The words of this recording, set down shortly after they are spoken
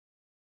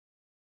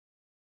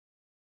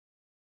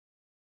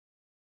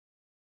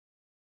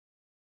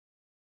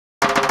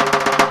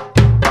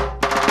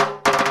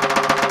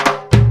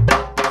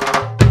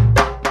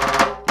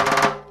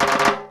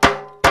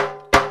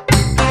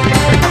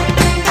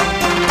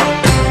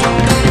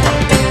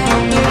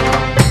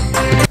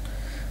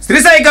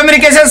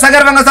Communication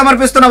సగర్వంగా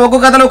సమర్పిస్తున్న ఒగ్గు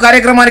కథలు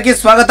కార్యక్రమానికి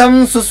స్వాగతం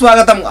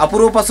సుస్వాగతం.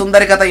 అపురూప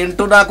సుందరి కథ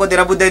ఇంటూ నాకు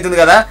దినబుద్ధి అవుతుంది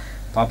కదా,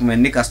 పాపం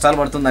ఎన్ని కష్టాలు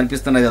పడుతుంది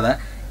అనిపిస్తున్నాయి కదా.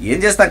 ఏం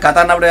చేస్తాం, కథ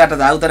అన్నప్పుడు అట్లా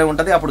తాగుతూనే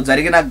ఉంటుంది. అప్పుడు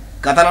జరిగిన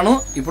కథలను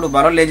ఇప్పుడు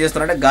మనోళ్ళు ఏం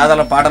చేస్తున్నారంటే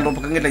గాథల పాటల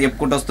రూపకంగా ఇట్లా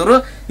చెప్పుకుంటూ వస్తారు.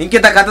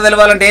 ఇంకింత కథ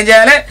తెలవాలంటే ఏం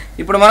చేయాలి,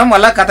 ఇప్పుడు మనం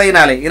మళ్ళీ కథ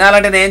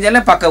వినాలంటే నేను ఏం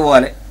చేయాలి, పక్కకు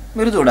పోవాలి,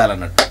 మీరు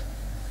చూడాలన్నట్టు.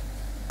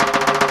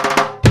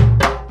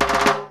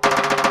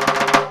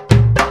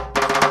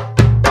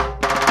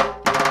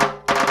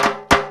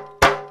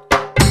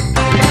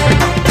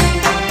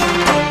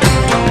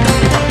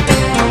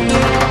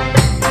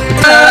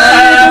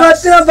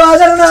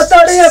 బాధలు నా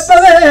తోడు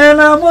చెప్పవే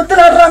నా ముద్ర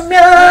రమ్య,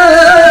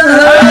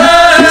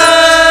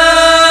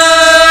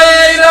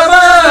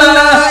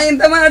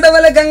 ఇంత మాట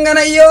వల్ల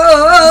గంగనయ్యో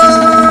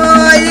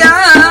అయ్యా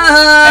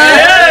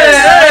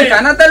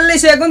కన తల్లి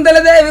శకుంతల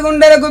దేవి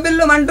గుండెలకు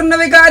బిల్లు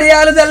మంటున్నవి,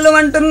 కార్యాలు జల్లు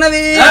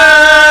మంటున్నవి.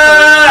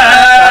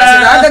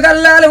 దాకా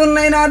కల్లాలు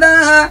ఉన్నాయి నాదా,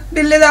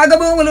 ఢిల్లీ దాకా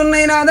భూములు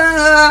ఉన్నాయి నాదా,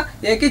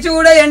 ఎక్కి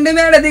చూడ ఎండి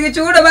మేడ దిగి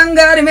చూడ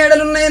బంగారు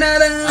మేడలున్నాయి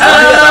నాదా.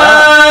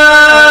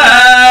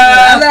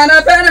 నా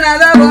ప్రాణ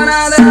నాదా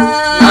బోనాదా,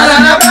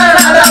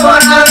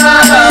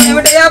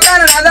 ఏమిటయ్యా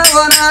ప్రాణ నాదా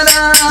బోనాదా,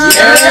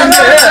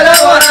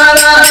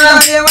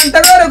 ఏమంట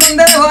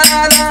కోరుకుందే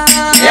బోనాదా,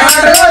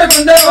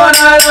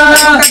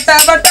 కట్ట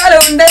బట్టాలు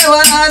ఉండే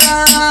బోనాదా,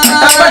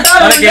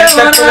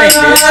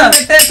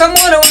 పెట్టే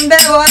సొమ్ములు ఉండే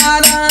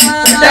బోనాదా,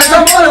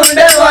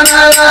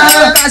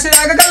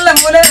 కాశీదాకా కళ్ళ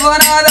మూలే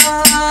బోనాదా,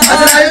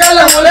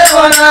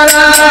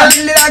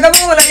 ఢిల్లీ దాకా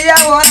మూలయ్యా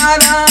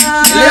బోనాదా,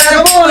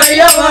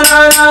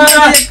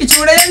 ఎక్కి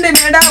చూడండి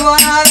మేడ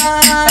బోనాదా,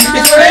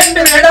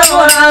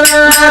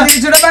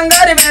 చూడ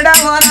బంగారు మేడ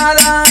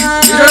బోనాదా,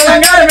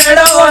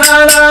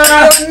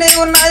 అన్నీ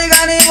ఉన్నాయి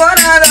గాని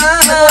బోనాదా,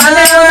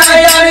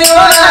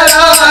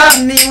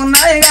 అన్నీ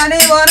ఉన్నాయి గాని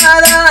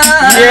బోనాదా,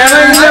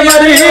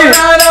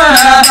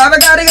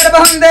 బాబగారి గడప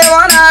ఉందే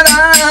బోనాదా,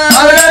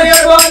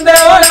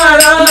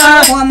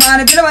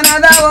 అమ్మాని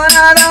పిలవనాదా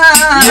బోనాదా,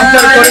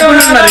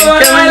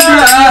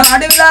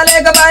 అడవిలా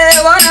లేకపాయే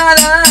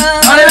బోనాదా,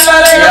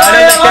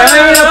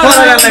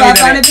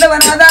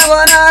 పిలవనాదా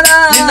బోనాదా,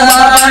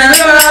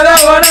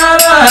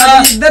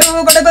 ఇద్దరు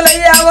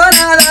కొడుకులయ్యా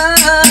బోనాదా,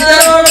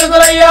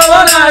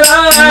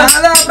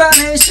 నాదా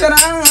ప్రాణేశ్వర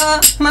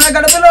మన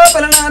కడుపు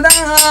లోపల నాదా,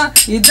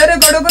 ఇద్దరు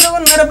కొడుకులు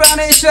ఉన్నారు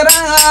ప్రాణేశ్వర.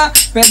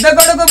 పెద్ద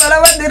కొడుకు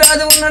బలవద్ది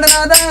రాజు ఉన్నాడు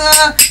నాదా,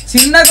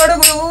 చిన్న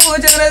కొడుకు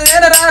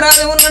చంద్రసేన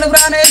రాజు ఉన్నాడు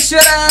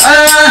ప్రాణేశ్వర.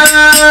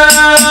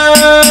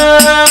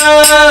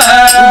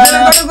 ఇద్దరు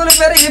కొడుకులు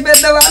పెరిగి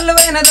పెద్దవాళ్ళు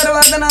అయిన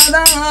తర్వాత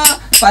నాదా,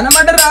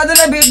 పనమట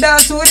రాజుల బిడ్డ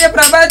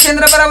సూర్యప్రభ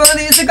చంద్రప్రభ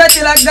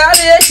తీసుకొచ్చి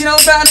లగ్గాలు చేసినవు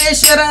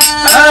ప్రాణేశ్వర.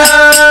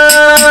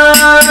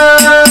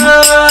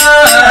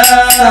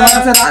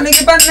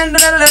 సంవత్సరానికి 12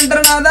 నెలలు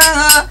అంటారు నాదా,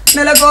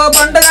 నెలకో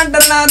పండుగ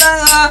అంటారు నాదా,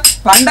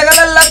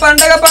 పండగలల్లా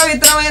పండగ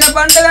పవిత్రమైన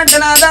పండుగ అంటే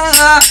నాదా,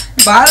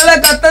 బాలల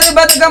కత్తది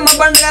బతుకమ్మ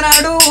పండుగ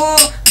నాడు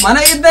మన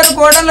ఇద్దరు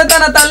కోడళ్ళు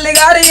తన తల్లి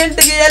గారి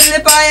ఇంటికి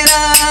వెళ్ళిపోయినా,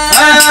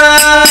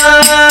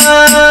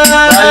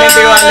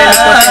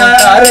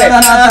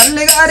 తన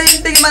తల్లి గారి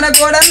ఇంటికి మన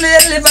కోడళ్ళు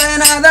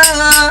వెళ్ళిపోయినాదా.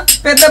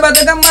 పెద్ద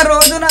బతుకమ్మ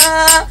రోజున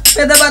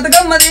పెద్ద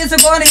బతుకమ్మ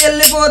తీసుకొని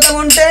వెళ్ళిపోతూ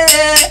ఉంటే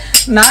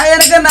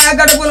నాయనక నా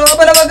కడుపు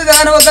లోపల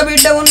ఒక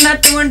బిడ్డ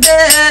ఉన్నట్టు ఉంటే,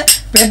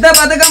 పెద్ద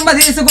బతుకమ్మ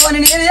తీసుకొని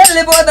నేను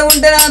వెళ్ళిపోతూ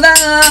ఉంటే నాదా,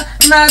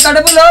 నా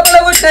కడుపు లోపల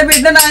పుట్టే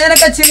బిడ్డ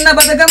నాయనక చిన్న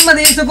బతుకమ్మ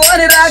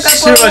తీసుకొని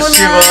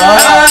రాకపోతున్నా.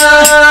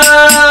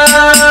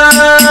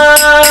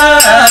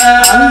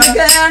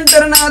 అందుకే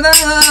అంటారు నాదా,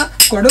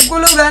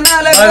 కొడుకులు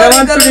గనాల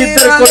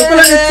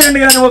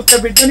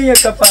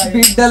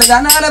బిడ్డలు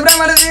గనాల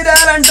భ్రమలు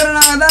తీరాలంటారు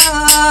నాదా.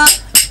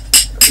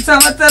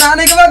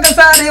 సంవత్సరానికి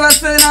ఒకసారి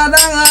వస్తుంది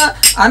నాదా,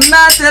 అన్న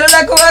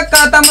చెరులకు ఒక్క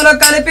తమ్ములు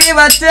కలిపి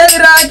వచ్చేది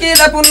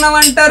రాఖీల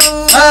పున్నమంటారు.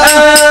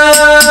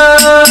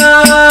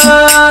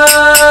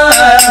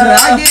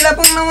 రాఖీల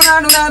పున్నం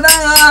నాడు నాదా,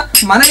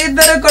 మన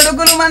ఇద్దరు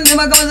కొడుకులు మంది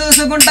ముఖం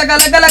చూసుకుంటా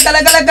కలకల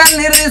కలకల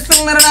కన్నీరు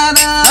తీస్తున్నారు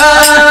నాదా.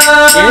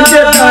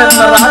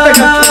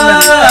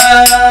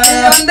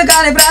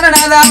 అందుకని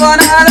ప్రాణనాదా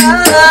బోనాదా,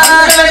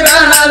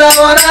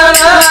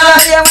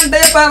 ఏమంటే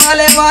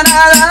పవాలే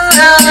బోనాదా,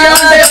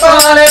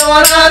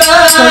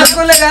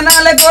 కొడుకులు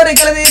గనాల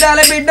కోరికలు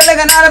తీరాలి, బిడ్డలు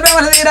గనాల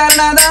ప్రేమలు తీరాలి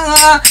నాదా.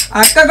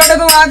 అక్క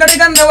కొడుకు ఆకడి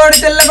కందవాడు,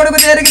 తెల్ల కొడుకు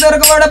చేరికి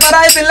దొరకవాడు,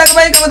 పరాయి పిల్లకు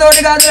పైకము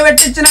తోటి గాజులు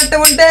పెట్టించినట్టు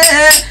ఉంటే,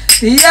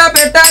 తీయా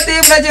పెట్ట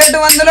తీపుల చేటు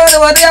అందులో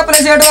ఉదయ అప్పుల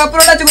చేటు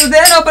అప్పుడు నచ్చుకుంటే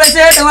నొప్పుల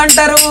చేటు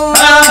అంటారు.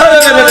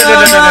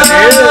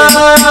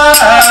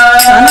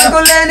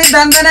 అనుకులేని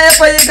దందనే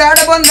పొయ్యి కాడ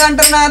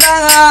పొందంటారు నాదా.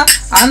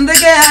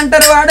 అందుకే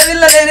అంటారు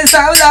వాడవిల్ల లేని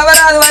సాగు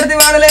దావరాదు, వరది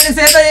వాడు లేని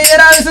సేత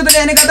ఏరాదు, సుతు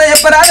లేని కథ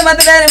చెప్పరాదు,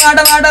 మతి లేని మాట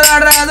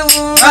మాటలాడరాదు.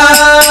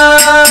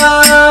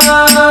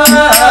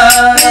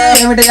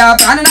 ఏమిటి ఆ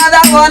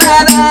ప్రాణనాదా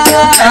బోనాదా,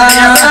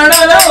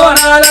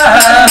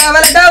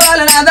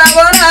 కావాలి నాదా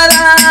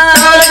బోనాదా,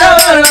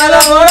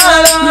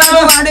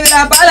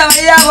 అడవిలా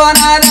పాలమయ్యా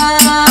బోనాదా,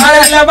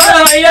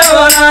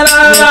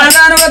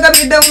 ఒక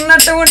బిడ్డ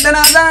ఉన్నట్టు ఉంటే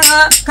నాదా,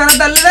 కన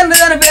తల్లిదండ్రి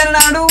చనిపోయిన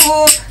నాడు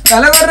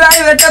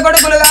కలగొర్రాయి వెట్ట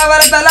కొడుకులు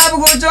కావాలి తలాపు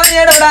కూర్చొని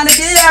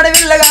ఏడవడానికి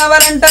ఆడవిల్ల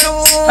కావాలంటారు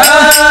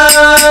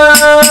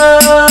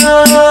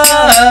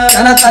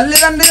తన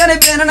తల్లిదండ్రి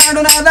చనిపోయిన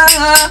నాడు నాదా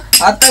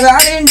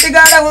అత్తగారి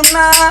ఇంటికాడ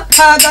ఉన్నా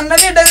ఆ కన్న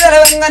బిడ్డ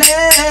తెలవంగానే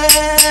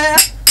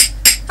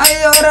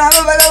అయ్యో రామ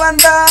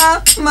భగవంత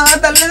మా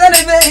తల్లి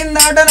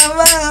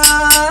చనిపోయిందాటనవ్వా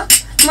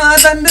మా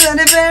తండ్రి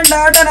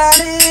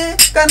చనిపోయిందాటనాని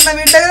కన్న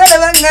బిడ్డ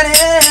తెలవంగానే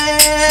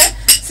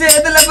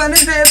చేతుల పని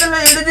చేతులు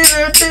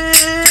ఇడిచిపెట్టి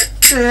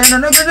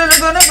చేనునకు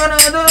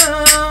తెలుగునకొనదు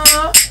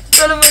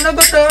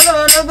తలువనకు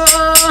తోలవనకు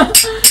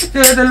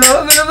చేతుల్లో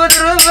విలువ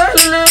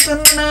రూపాయలు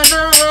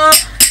లేకున్నాడు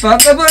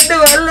పక్క పొట్టి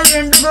వాళ్ళు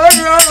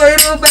ఇంటికోని 1000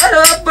 రూపాయలు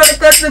అప్పటి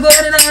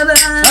ఖర్చుకోని నాదా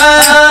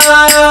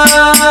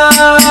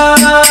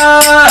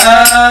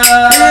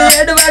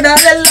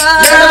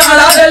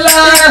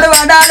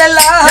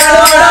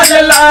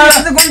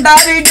ఎడుకుంటా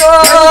వీటో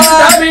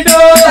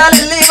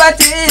తల్లి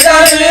వచ్చి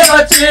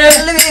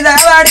తల్లి మీద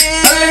వాడి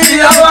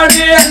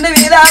తండ్రి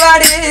మీద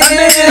వాడి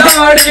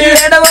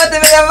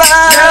ఏడబోతివి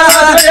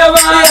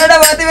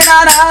ఏడబోతివి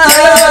నానా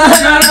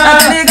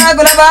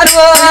కాకుల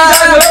బాలు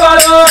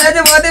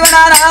పోతివి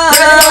నానా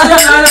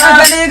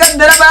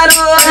గద్దల బాలు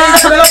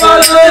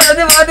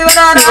పోతివి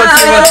నానా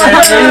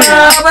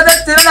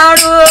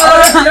చిరునాడు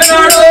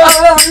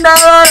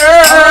ఉండవారు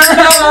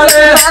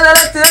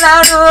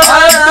చిరునాడు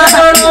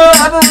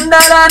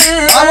ఉండాలని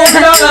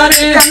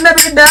కన్న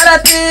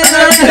బిడ్డలకి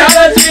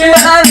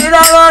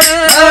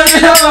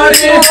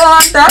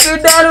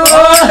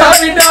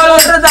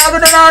బిడ్డలు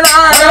తాగుతున్నారా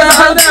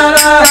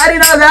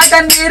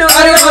కన్నీరు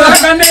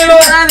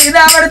మీద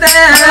పడితే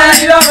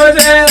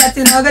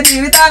చిన్నొక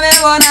జీవితమే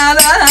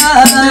ఓనాదా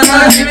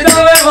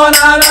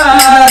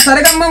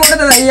సరగమ్మ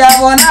ముడుతుందయ్యా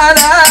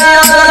ఓనాదా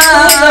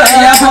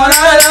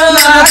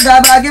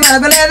బాకి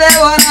మనకులేదే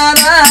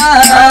ఓనాదా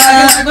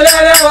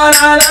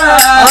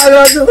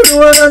చూడు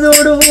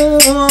చూడు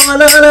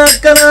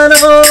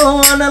అక్కలాలో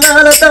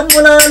అనలాల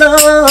తమ్ములాలో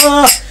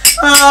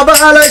ఆ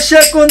బాల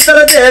శకుంతల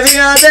దేవి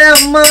అదే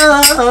అమ్మా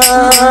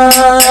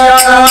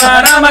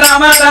రామ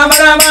రామ రామ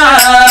రామ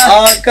ఆ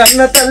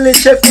కన్న తల్లి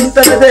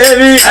శకుంతల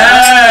దేవి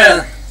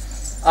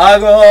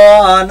ఆగో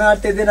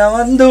ఆనాటి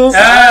దినమందు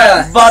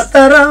భర్త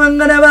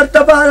రావంగానే భర్త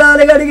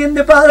పాదాలు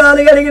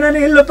కడిగిన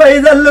నీళ్లు పై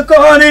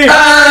చల్లుకొని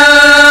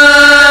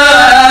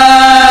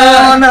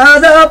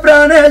నాదా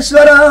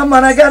ప్రాణేశ్వర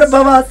మన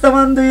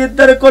గర్భవాసమందు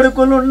 2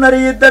 కొడుకులు ఉన్నారు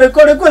 2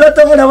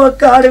 కొడుకులతో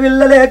ఒక్క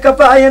ఆడవిల్ల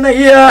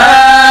లేకపాయనయ్యా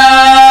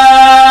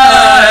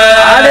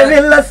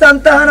ఆడవిల్ల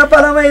సంతాన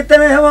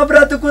ఫలమైతేనేమో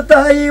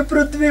బ్రతుకుతాయి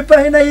పృథ్వీ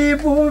పైన ఈ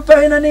భూమి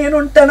పైన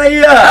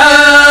నేనుంటానయ్యా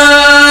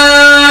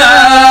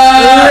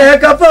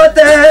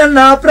లేకపోతే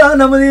నా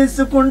ప్రాణము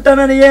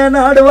తీసుకుంటానని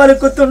ఏనాడు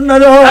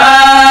వలుకుతున్నదో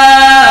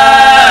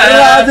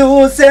రాజు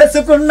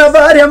చేసుకున్న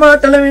భార్య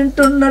మాటలు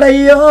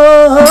వింటున్నాడయ్యో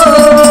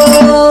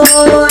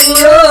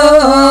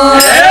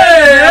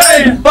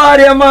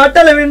భార్య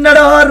మాటలు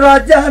విన్నడో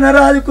రాజ్యాన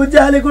రాజుకు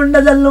జాలి గుండె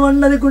జల్లు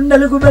అన్నది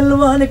గుండెలకు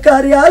బెల్లువాని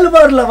కార్యాలు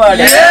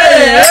బొర్లవాడి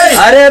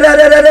అరే రే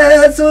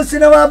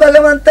చూసినవా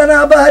భగవంత నా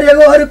భార్య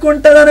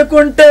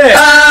కోరుకుంటదనుకుంటే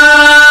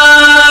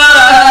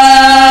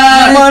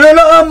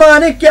మనలో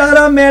మాణిక్యాల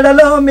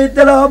మేడలో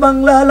మిద్దెలో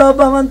బంగ్లాలో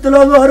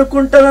భవంతులో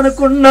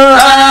కోరుకుంటదనుకున్నా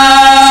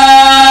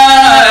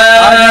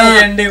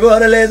ఎండి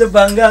కోరలేదు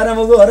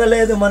బంగారము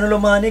కోరలేదు మనులు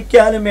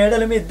మాణిక్యాలు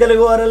మేడలు మిద్దెలు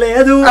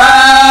కోరలేదు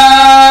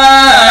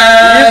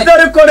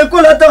 2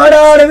 కొడుకులతో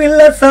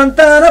ఆడవిల్ల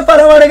సంతాన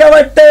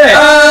పరమడగబట్టే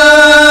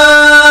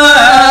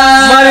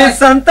మరి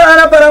సంతాన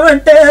పరం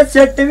అంటే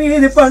చెట్టు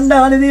మీది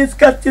పండాన్ని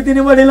తీసుకొచ్చి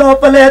తినిబడి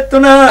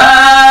లోపలేస్తున్నా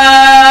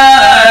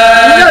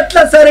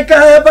అట్లా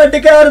సరికాయ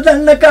పట్టికారు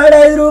దండ కాడ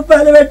 5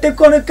 రూపాయలు పెట్టి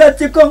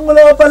కొనుక్కొచ్చి కొంగు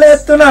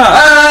లోపలేస్తున్నా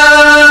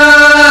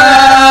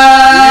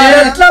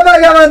ఎట్లా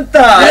భగవంత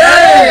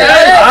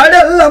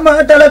ఆడల్ల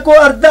మాటలకు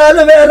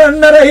అర్థాలు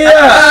వేరన్నరయ్యా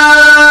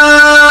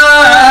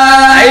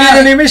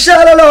 5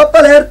 నిమిషాల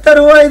లోపల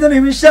ఏర్తారు 5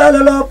 నిమిషాల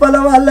లోపల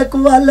వాళ్ళకు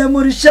వాళ్ళే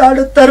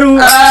మురిశాడుతారు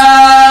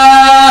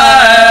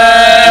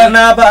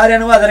నా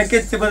భార్యను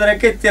వదరకిచ్చి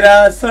బుదరకిచ్చిరా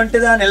సొంటి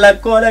దాని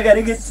లక్కోల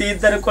గరిగిచ్చి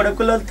 2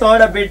 కొడుకుల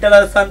తోడ బిడ్డల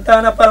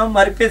సంతాన ఫలం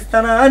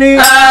మరిపిస్తానా అని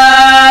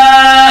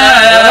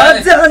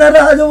రాజ్యాన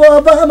రాజు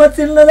ఓబామ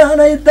చిన్నదాన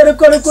 2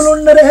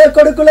 కొడుకులున్నరే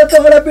కొడుకుల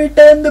తోడ బిడ్డ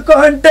ఎందుకు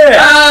అంటే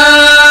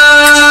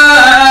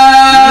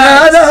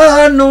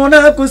నువ్వు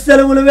నాకు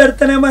సెలవులు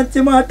పెడితేనే మంచి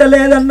మాట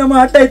లేదన్న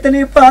మాట అయితే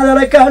నీ పాదాల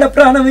కాడ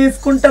ప్రాణం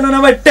తీసుకుంటానన్న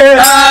బట్టే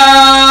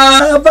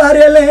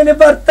భార్య లేని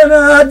భర్త నా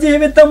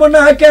జీవితము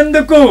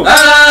నాకెందుకు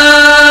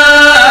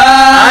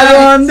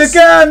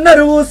అందుకే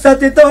అన్నారు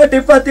సతితోటి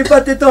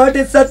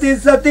పతితోటి సతీ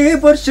సతీ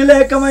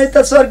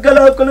పురుషులేకమైతే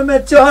స్వర్గలోకులు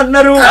మెచ్చు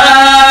అన్నారు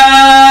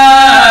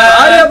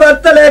భార్య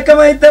భర్త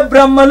లేకమైతే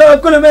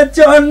బ్రహ్మలోకులు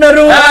మెచ్చు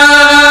అన్నారు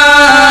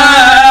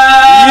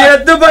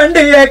ఎద్దు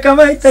బండి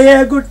ఏకమైతే ఏ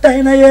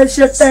గుట్టైనా ఏ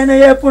చెట్టైనా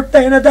ఏ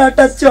పుట్టైనా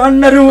దాటచ్చు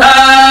అన్నారు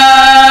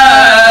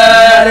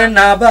అరే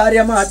నా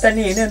భార్య మాట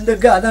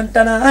నేనెందుకు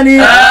కాదంటనా అని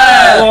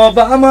ఓ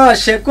బామా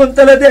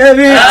శకుంతల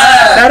దేవి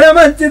అరే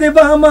మంచిది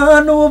బామా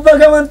నువ్వు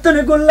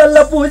భగవంతుని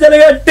గుళ్ళల్లో పూజలు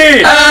కట్టి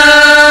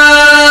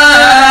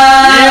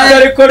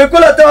ఇద్దరి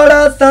కొడుకులతోడ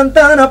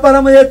సంతాన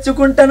ఫలము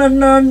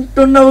తెచ్చుకుంటానన్న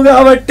అంటున్నావు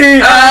కాబట్టి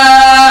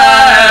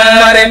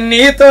మరి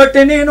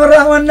నీతోటి నేను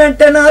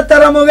రావన్నంటే నా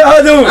తరము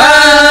కాదు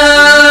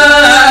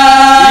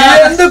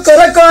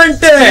ఎందుకొరకు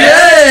అంటే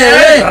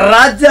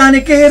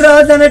రాజ్యానికి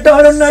రాజు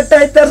అనేటోడు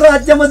ఉన్నట్టయితే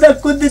రాజ్యము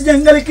దక్కుద్ది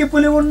జంగలికి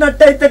పులి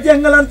ఉన్నట్టయితే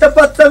జంగలంతా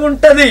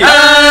పచ్చగుంటది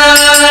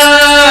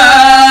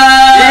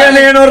ఇక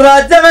నేను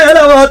రాజ్యం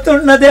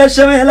వెళ్ళబోతున్న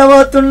దేశం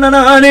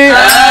వెళ్ళబోతున్నా అని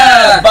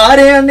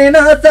భార్య అండి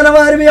నా తన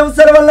వారి బియ్యం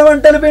సరవల్ల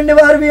వంటలు పిండి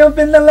వారి బియ్యం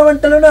పిందల్ల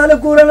వంటలు 4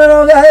 కూరలలో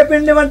గాయ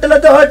పిండి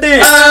వంటలతోటి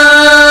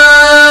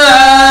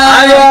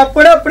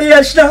అప్పుడప్పుడు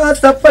యష్ణ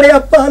తప్పడి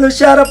అప్పాలు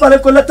శార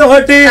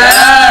పలుకులతోటి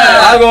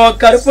ఆగో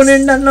కడుపు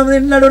నిండన్నం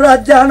తిన్నాడు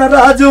రాజ్యాన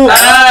రాజు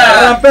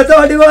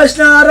రంపెతోటి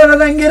వష్ణ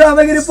రంగి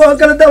రామగిరి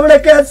పోకలు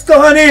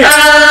దవడకేసుకొని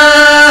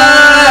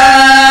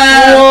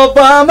ఓ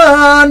బామా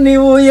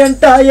నీవు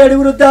ఎంట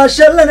 7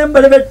 దాశల్ల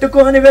నెంబడి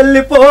పెట్టుకొని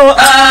వెళ్ళిపో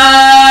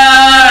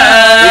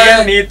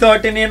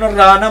నీతోటి నేను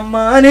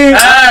రానమ్మా అని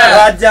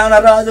రాజ్యాన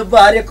రాజు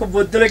భార్యకు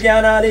బుద్ధుల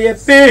జ్ఞానాలు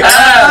చెప్పి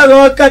అగో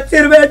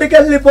కత్తిరి వేటకి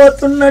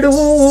వెళ్ళిపోతున్నాడు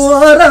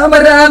రామ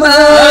రామ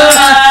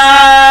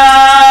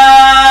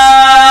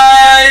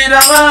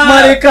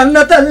మరి కన్న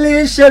తల్లి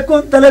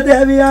శకుంతల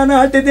దేవి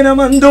ఆనాటి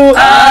దినమందు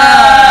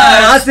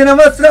ఆసిన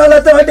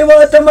వస్త్రాలతోటి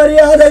పోత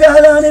మర్యాద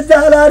కాదని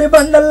చాలారి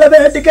బండల్ల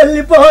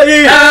వేటికెళ్ళిపోయి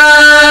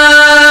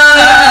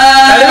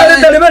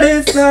తడిబడి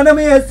స్నానం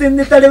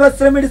వేసింది తడి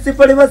వస్త్రం ఇడిసి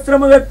పడి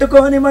వస్త్రము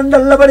కట్టుకొని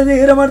మండల్ల పడి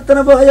తీరమర్తన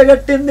పోయ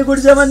గట్టింది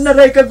గుడిజమన్న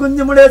రేఖ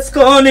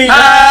గుంజుముడేసుకొని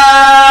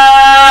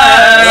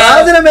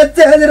రాజున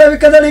మెచ్చేది రవి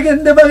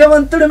కదలిగింది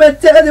భగవంతుడు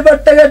మెచ్చేది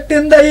బట్ట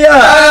కట్టిందయ్యా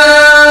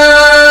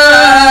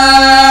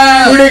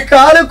కుడి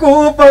కాలుకు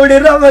పౌడి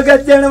రవ్వ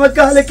గజ్జ ఎడమ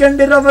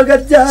కాలుకండి రవ్వ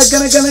గజ్జ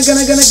గన గన గన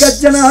గన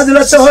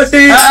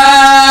గజ్జనాదులతోటి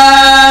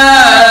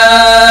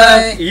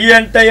ఈ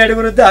అంట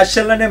 7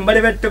 దాశల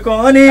నెంబడి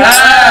పెట్టుకొని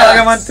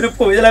భగవంతుడు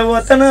పూజలు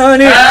పోతాను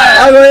అని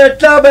అగో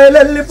ఎట్లా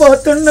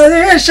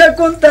బయలుపోతున్నది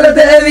శకుంతల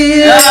దేవి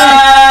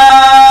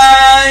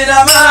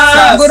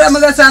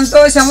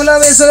సంతోషములో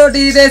వేసోటి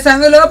ఈ దేశం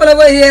లోపల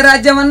పోయి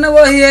రాజ్యమన్న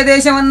పోయి ఏ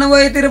దేశమన్న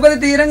పోయి తిరుపతి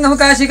తీరంగం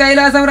కాశీ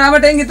కైలాసం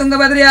రామటంగి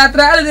తుంగభద్ర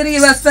యాత్రలు తిరిగి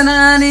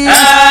వస్తానని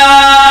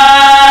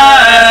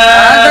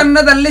కన్న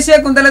తల్లి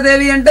శకుంతల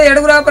దేవి అంటే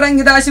 7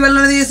 పరంగి దాసి వల్ల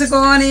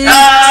తీసుకొని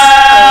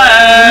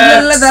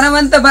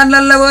ధనవంత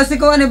బండ్లల్లో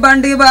పోసుకొని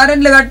బండికి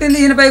బారెండ్లు కట్టింది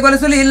ఈయనపై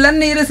కొలుసులు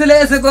ఇళ్ళన్ని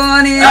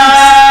ఇరుసులేసుకొని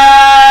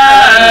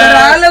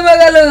రాళ్ళు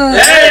మగలు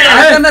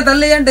కన్న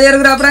తల్లి అంటే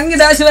 7 పరంగి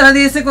దాసి వల్ల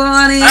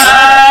తీసుకొని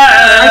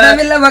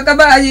అడవిల్ల ఒక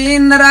బాయి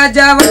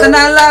రాజా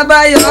వదనాల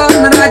బాయో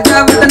రాజా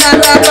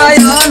వదనాల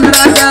బాయో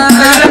రాజా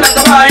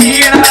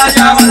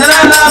రాజా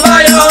వదనాల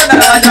బాయో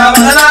రాజా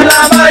వదనాల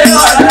బాయో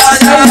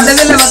రాజా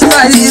అడవిల్ల ఒక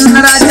బాయి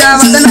రాజా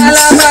వదనాల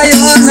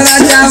బాయో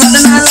రాజా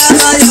వదనాల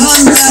బాయో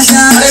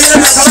రాజా అడవిల్ల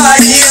ఒక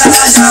బాయి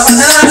రాజా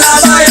వదనాల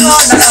బాయో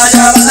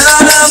రాజా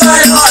వదనాల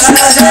బాయో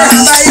రాజా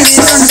బాయి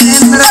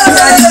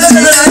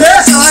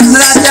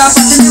రాజా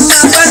పతినిమ్మ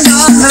పండో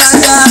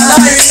రాజా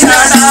బాయి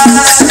రాజా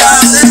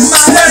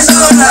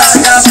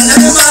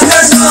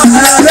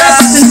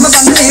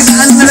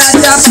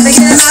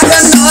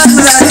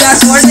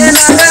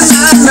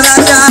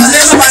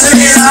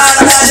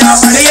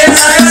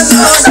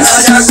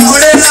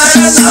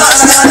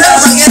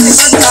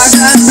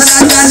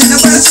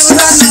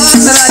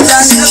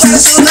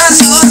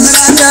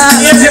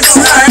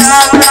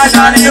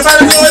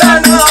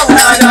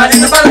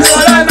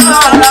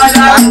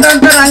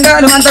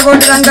రంగాలు అంత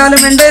కోటి రంగాలు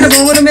మెండైన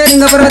భూములు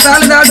మేరింగ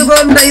పర్వతాలు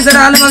దాటుకోండి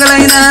ఇతరాలు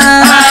మొగలైన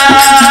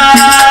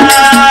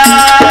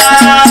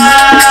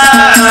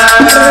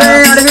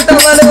అడవి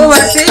తవ్వలు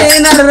వట్టి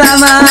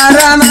రామ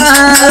రామ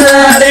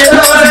అడవి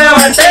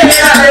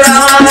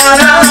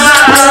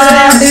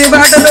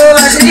బాటలు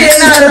వట్టి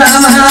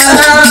రామ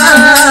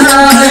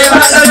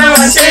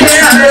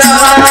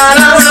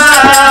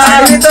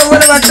అడవి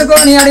తవ్వలు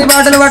పట్టుకొని అడవి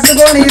బాటలు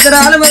పట్టుకొని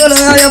ఇతరాలు మొగలు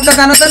ఆ యొక్క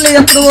కనతల్లి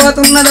ఎప్పుడు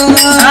పోతున్నదో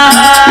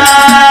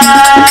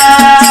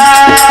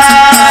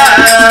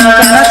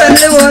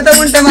తల్లి పోత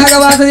ఉంటే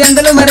మగవాసు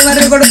ఎండలు మరి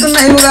మరి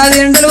కొడుతున్నాయి ఉగాది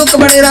ఎండలు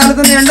ఉక్కబడి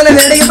రాలుతుంది ఎండలు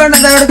వేడికి పండ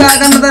తగడు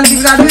కాకన్న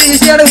తల్లికి అడుగు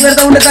తీసి అడుగు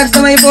పెడతా ఉంటే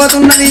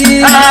తగ్గమైపోతున్నది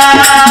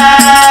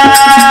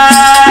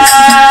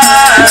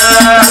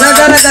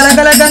కలకల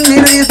కలకల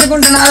కన్నీరు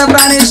తీసుకుంటున్నాదా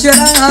ప్రాణేశ్వర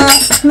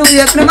నువ్వు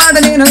చెప్పిన మాట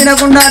నేను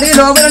వినకుండా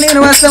లోపల నేను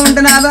వస్తూ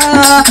ఉంటున్నాదా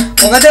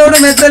ఒక దేవుడు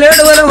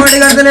మెత్తలేడు పొలం ఓడి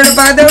కడతలేడు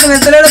పక్క దేవుడు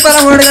మెత్తలేడు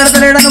పొలం ఓడి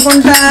కడతలేడు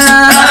అనుకుంటా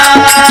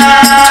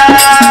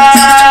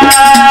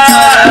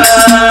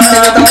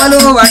తమలు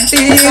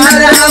వట్టి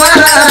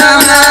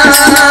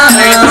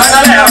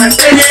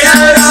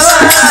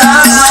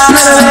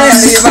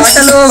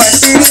బాటలు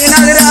వట్టి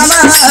రామ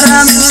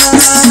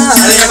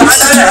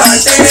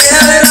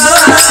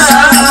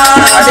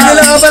అడవి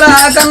లోపల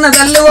కన్న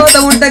తల్లి పోత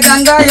ఉంటే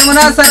గంగా యమున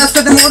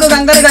సరస్వతి 3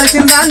 గంగలు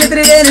కలిసిన దాన్ని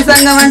త్రివేణి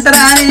సంగం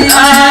అంటారా అని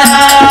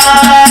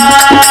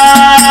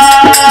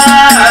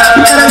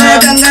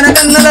గంగన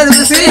కన్నల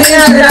చూసి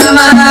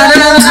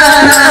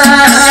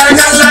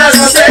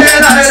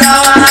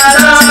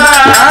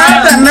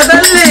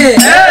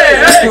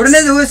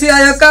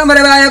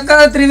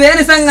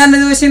త్రివేణి సంఘాన్ని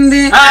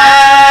చూసింది.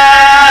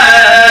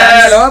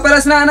 లోపల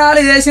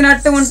స్నానాలు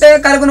చేసినట్టు ఉంటే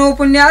కలుగు నువ్వు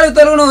పుణ్యాలు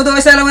తొలుగు నువ్వు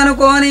దోషాలు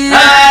అనుకోని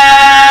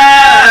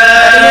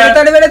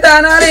తడిబెడి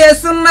తానాలు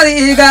చేస్తున్నది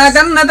ఇక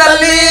కన్న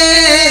తల్లి.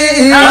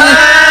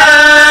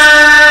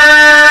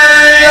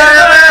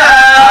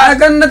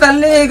 కన్న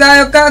తల్లి ఇక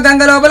యొక్క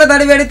గంగ లోపల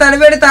తడిబెడి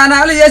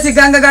తానాలు చేసి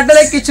గంగ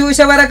గడ్డలెక్కి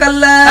చూసే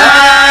వరకల్లా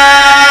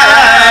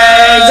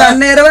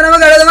గన్నేరవనమ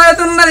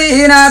గడదమవుతున్నది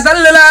నా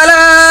తల్లులాలా.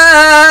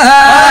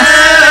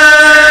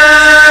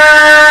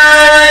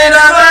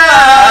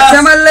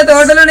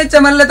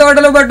 మల్లె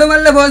తోటలు బొడ్డు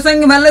మల్లె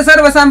పోసంగి మల్లె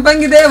సర్వ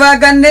సంపంగి దేవ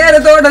గన్నేరు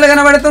తోటలు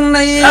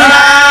కనబడుతున్నాయి.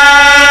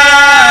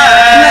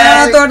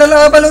 తోట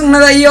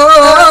లోపలున్నదయ్యో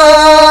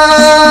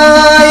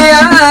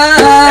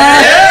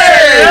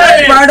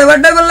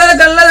పాడుబడ్డ గుల్లల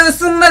కళ్ళ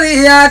చూస్తున్నది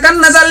ఆ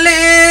కన్న తల్లి.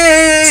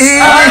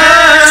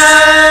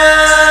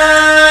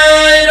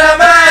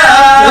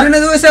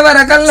 చూసే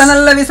వరకల్ల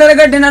నల్ల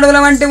విసరగడ్డి నడువుల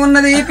వంటి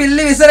ఉన్నది,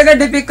 పిల్లి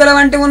విసరగడ్డి పిక్కల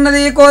వంటి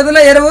ఉన్నది, కోతుల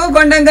ఎరువు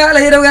గొండెంగాల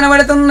ఎరువు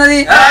కనబడుతున్నది.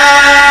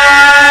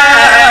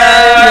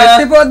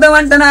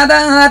 ఎత్తిపోద్దామంట నాదా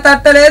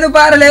తట్టలేదు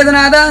పారలేదు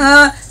నాదా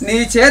నీ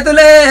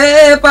చేతులే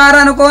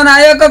పారనుకో నా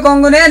యొక్క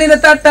కొంగునే నేను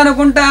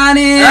తట్టనుకుంటా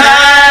అని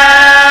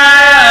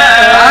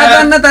ఆ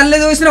కన్న తల్లి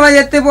చూసినవా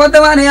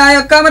ఎత్తిపోతామని ఆ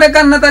యొక్క మరి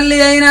కన్న తల్లి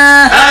అయినా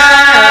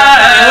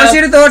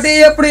తోటి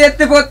ఎప్పుడు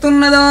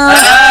ఎత్తిపోతున్నదో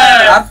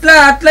అట్లా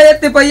అట్లా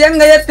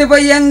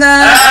ఎత్తిపోయంగా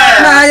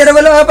నా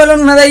ఎరువు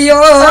లోపలున్నదయ్యో.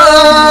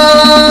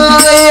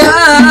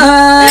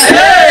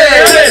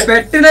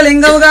 పెట్టిన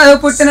లింగం కాదు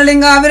పుట్టిన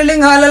లింగం అవిరి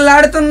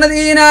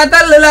లింగాలలాడుతున్నది నా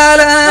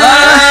తల్లులాల.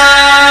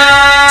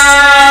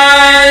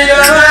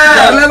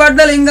 చల్లబడ్డ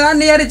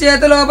లింగాన్ని అరి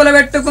చేతి లోపల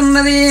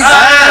పెట్టుకున్నది.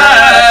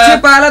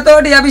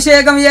 పాలతోటి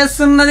అభిషేకం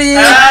చేస్తున్నది.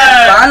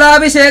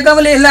 పాలాభిషేకం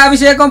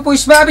లీలాభిషేకం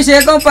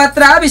పుష్పాభిషేకం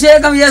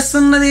పత్రాభిషేకం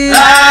చేస్తున్నది.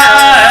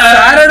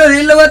 సారుడు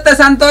నీళ్లు వస్తే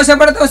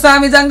సంతోషపడతావు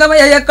స్వామి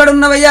జంగమయ్య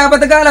ఎక్కడున్నవయ్యా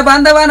పథకాల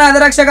బాంధవా నాద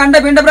రక్ష కండ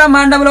పిండ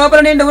బ్రహ్మాండం లోపల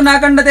నిండు నా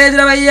కండ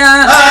తేజరవయ్యా.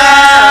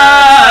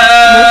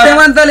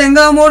 ముత్యమంత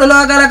లింగం 3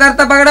 లోకాల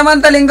కర్త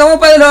పగడమంత లింగము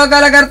 10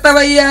 లోకాల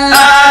కర్తవయ్యా.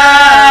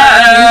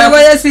 మీద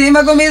పోయే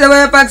సీమకు మీద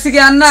పోయే పక్షికి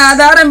అన్న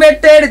ఆధారం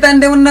పెట్టేడి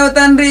తండ్రి ఉన్నవు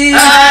తండ్రి.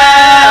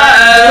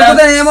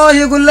 దొరుకుతాయేమో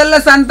ఈ గుళ్ళల్లో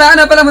సంతాన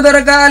ఫలము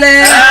దొరకాలే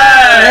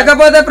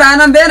లేకపోతే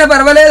ప్రాణం బేన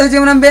పర్వాలేదు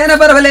జీవనం బేన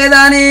పర్వాలేదా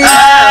అని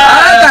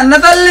ఆ కన్న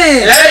తల్లి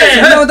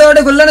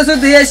తోటి గుళ్ళను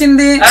శుద్ధి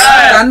చేసింది.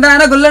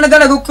 కందాన గుళ్ళను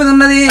గడ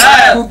గుప్పుతున్నది.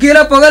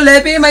 కుక్కీలో పొగలు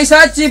లేపి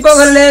మైసాచి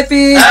పొగలు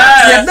లేపి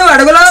ఎద్దు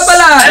అడుగు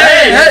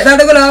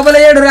లోపల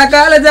 7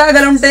 రకాల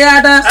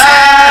జాగలుంటాయట.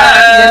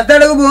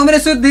 ఎద్దడుగు భూమిని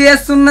శుద్ధి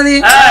చేస్తున్నది.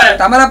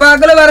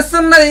 తమలపాకులు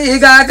వరుస్తున్నది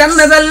ఇక కన్న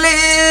తల్లి.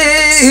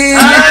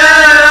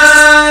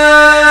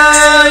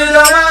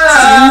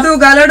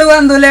 గలడు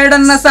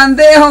అందులేడన్న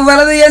సందేహం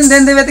వలదు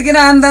ఎందెందు వెతికిన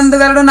అందందు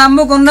గలడు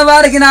నమ్ముకున్న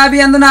వారికి నాభి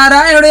అందు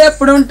నారాయణుడు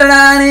ఎప్పుడు ఉంటాడా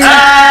అని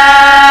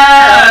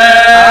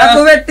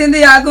ఆకు పెట్టింది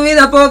ఆకు మీద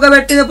పోక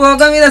పెట్టింది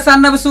పోక మీద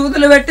సన్నపు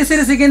సూదులు పెట్టి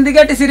సిరిసి కింది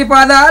కట్టి సిరి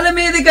పాదాల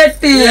మీద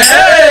కట్టి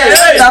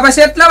తప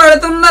చెట్ల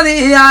పడుతున్నది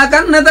ఆ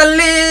కన్న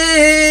తల్లి.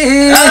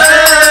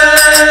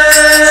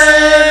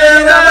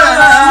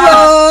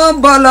 ఓం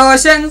బలో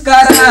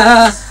శంకర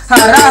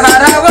హర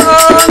హర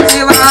ఓం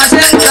శివ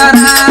శంకర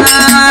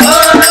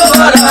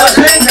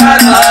శంకర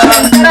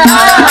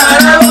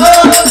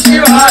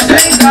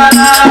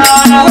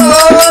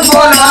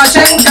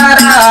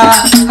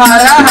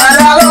హర హర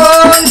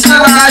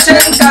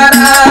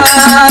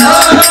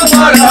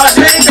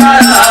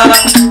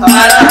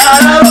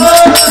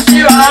ఓం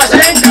శివ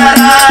శంకర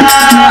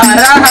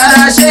హర హర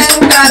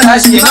శంకర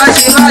శివ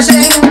శివ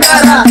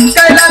శంకర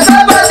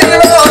కైలాసపతి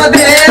ఓ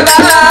దేవా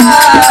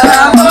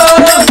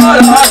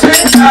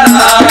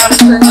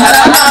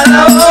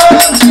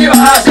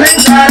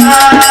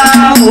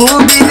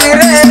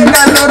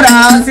రేఖలు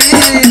రాసి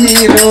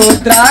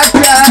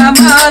రుద్రాక్ష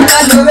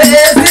మాటలు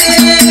వేసి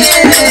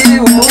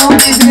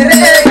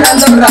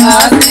రేఖలు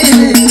రాసి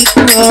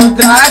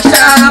రుద్రాక్ష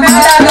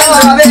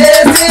మాటలు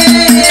వేసి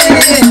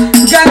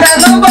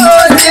జగను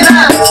పోసిన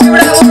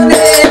శివుడవు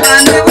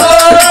నీవనువో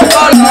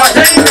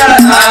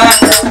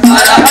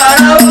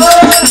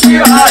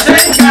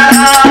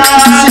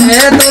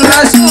చేతుల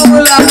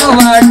శూలము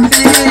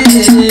వట్టి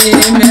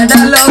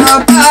మెడలో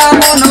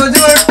పామును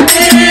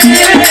జుట్టి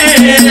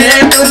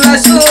చేతుల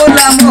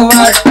శూలము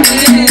వట్టి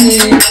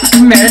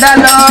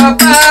మెడలో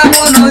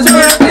పామును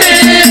జుట్టి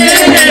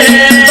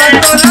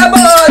భక్తుల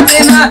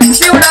భోజన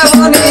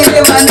శివుడవు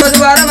నీవను.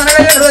 వారం అనగా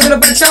 7 రోజులు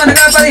పక్షం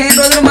అనగా 15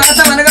 రోజులు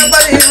మాసం అనగా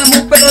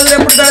 30 రోజులు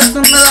ఎప్పుడు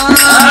గడుస్తున్నదో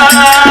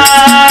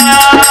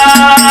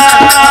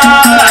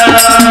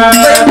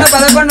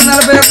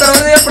 11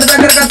 రోజులు ఎప్పుడు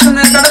దగ్గరకు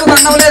వస్తున్నాయి. కడుపు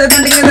కన్నం లేదు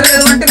కంటికి నిద్ర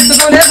లేదు వంటికి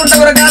సుఖం లేకుండా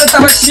వరకాలు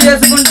తపస్సు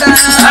చేసుకుంటా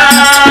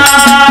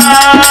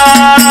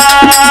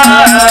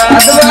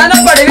అదువాన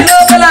పడివి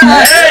లోపల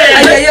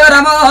అయ్యో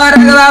రమో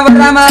రఘుబాబు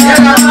రమ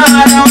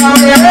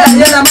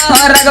అయ్యో రమో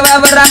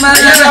రఘుబాబు రమ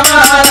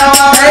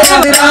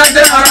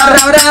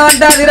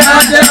రామంటాది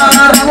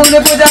రాముని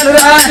పూజలు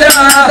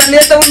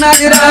రాత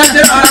ఉన్నది రా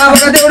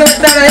ఒక దేవుడు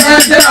పెట్టాడయ్యా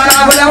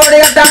దేవుడు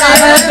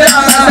కట్టాడయ్యా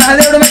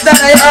దేవుడు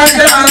పెట్టాడయ్యా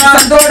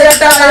సంతోడు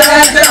కట్టాడయ్యా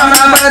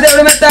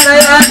దేవుడు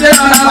పెట్టాడయ్యా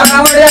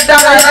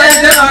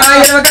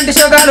కంటి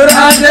శోకాలు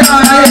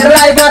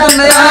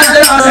రాయిపోతున్నది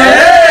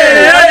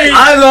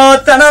అగో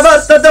తన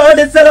భర్త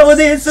తోటి సెలవు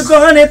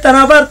తీసుకొని తన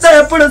భర్త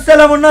ఎప్పుడు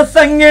సెలవున్న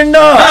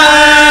సంగిండో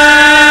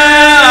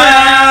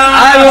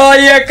అగో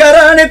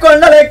ఎక్కరాని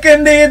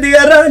కొండలెక్కింది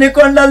దిగరాని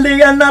కొండలు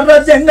దిగన్నర్ర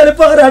జంగలి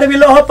పోరు అడవి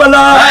లోపల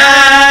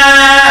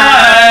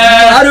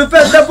ఆరు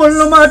పెద్ద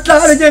పుల్లు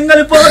మాట్లాడు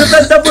జంగలి పోరు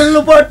పెద్ద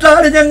పుల్లు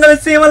పోట్లాడు జంగలి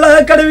సీమల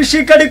కడివి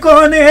శికడి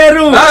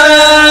కోనేరు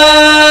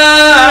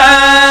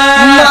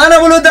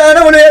మానవులు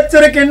దానవులు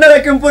ఎచ్చురు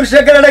కిన్నరకిం పురుష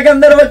గరడ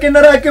గంధర్వ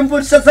కిన్నరాకిం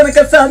పురుష సనక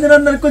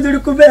సాధనందరు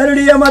కుదుడుకు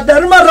బేరుడి యమ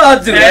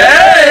ధర్మరాజు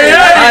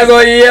అగో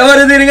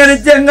ఎవరు తిరిగని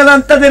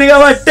జంగలంతా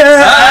తిరగబట్టే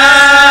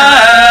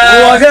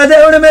ఒక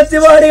దేవుడు మెచ్చి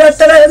వాడి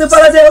కట్టలేదు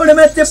పరదేవుడు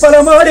మెచ్చి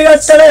పరమోడి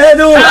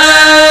కట్టలేదు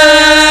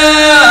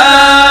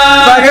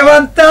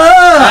భగవంతా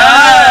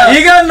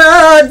ఇక నా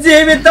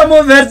జీవితము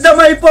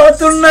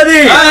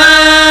వ్యర్థమైపోతున్నది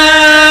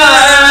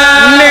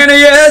నేను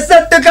ఏ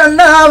సట్టు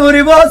కన్నా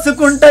ఉరి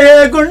పోసుకుంటా ఏ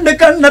గుండు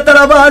కన్న తల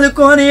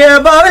బాదుకొని ఏ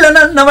బావిల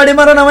నన్నబడి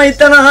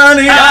మరణమైతనా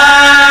అని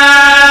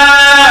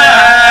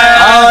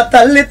ఆ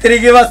తల్లి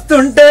తిరిగి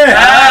వస్తుంటే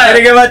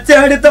తిరిగి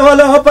వచ్చేడితో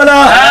లోపల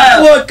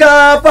ఒక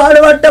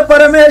పాడుబడ్డ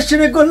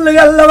పరమేశ్వరి గుళ్ళు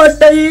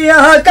గల్లబడ్డ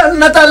ఆ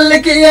కన్న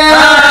తల్లికి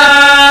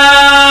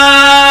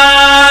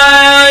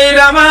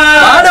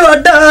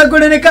పాడుబడ్డ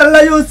గుడిని కళ్ళ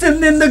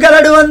చూసింది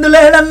ఎందుగలడు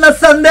అందులేనన్న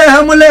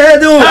సందేహము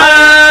లేదు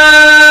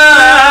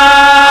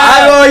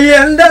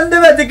ఎందందు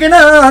వెతికినా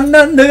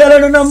అందందు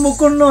గలడు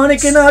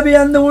నమ్ముకున్నోనికి నాభి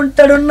అందు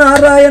ఉంటాడు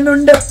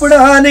నారాయణుండెప్పుడు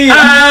అని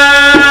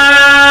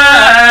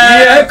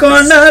ఏ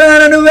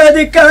కొన్నారాయణను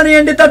వేదిక అని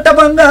ఎండి తట్ట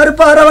బంగారు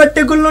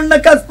పారబట్టి గుళ్ళున్న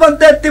కస్పం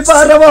తెత్తి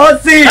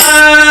పారబోసి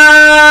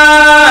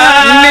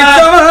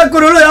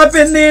నిత్యమాకురులు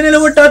ఆపింది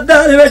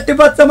నిలువుటద్దాలు పెట్టి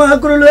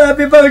పచ్చమాకురులు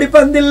ఆపి పవిడి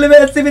పందిళ్ళు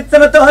వేసి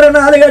విత్తన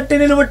తోరణాలు కట్టి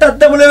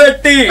నిలువుటద్దములు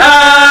పెట్టి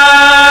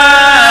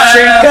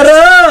శంకరా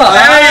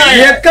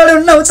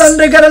ఎక్కడున్నావు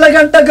తండ్రి గరల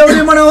గంట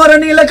గౌరి మనోహర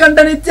నీలకంఠ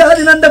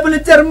నిత్యాది నందపులి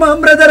చర్మం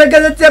బ్రదర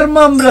గజ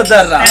చర్మం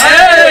బ్రదర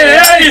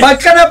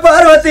పక్కన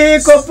పార్వతి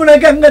కొప్పున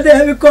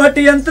గంగదేవి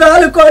కోటి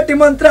యంత్రాలు కోటి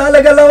మంత్రాలు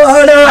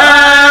గలవాడు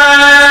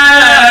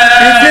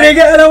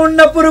తిరిగేల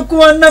ఉన్న పురుకు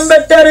అన్నం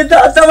పెట్టారు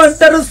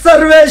తాతమంటారు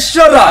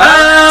సర్వేశ్వర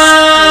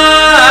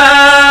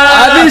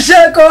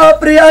అభిషేకో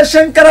ప్రియ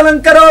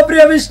శంకరలంకరో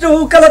ప్రియ విష్ణు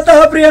కలత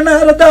ప్రియ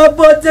నారద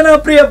భోజన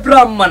ప్రియ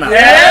బ్రాహ్మణ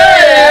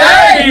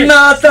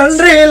నా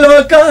తండ్రి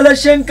లోకాల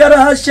శంకర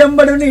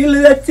శంబడు నీళ్లు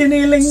తెచ్చి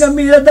నీ లింగం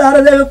మీద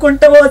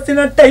దారదెగుకుంట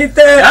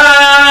పోసినట్టయితే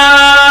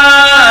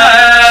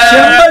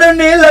శంబడు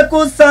నీళ్లకు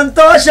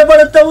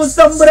సంతోషపడతావు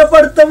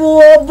సంబరపడతావు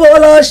ఓ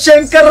బోలా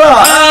శంకర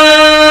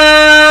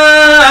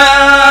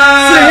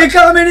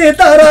శ్రీకామిని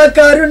తారా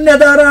కారుణ్య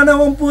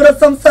దారాణవం పూర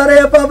సంసారే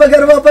పాప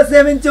గర్వప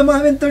సేవించు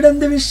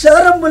మావింతుడంది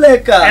విశారము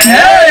లేక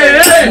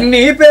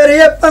నీ పేరు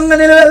ఎప్పంగ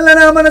నిలవెల్ల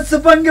నా మనస్సు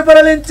పొంగి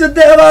పరలించు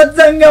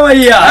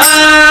దేవాజంగమయ్యా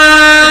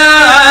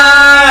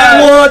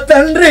ఓ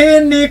తండ్రి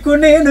నీకు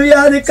నేను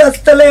యాది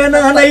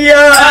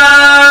కష్టలేనానయ్యా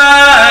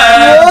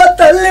ఓ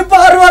తల్లి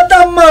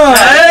పార్వతమ్మ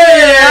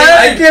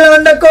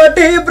అఖిలాండ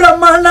కోటి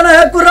బ్రహ్మాండ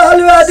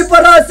నాయకురాలు వ్యాధి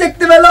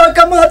పరాశక్తి వెలోక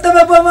మాత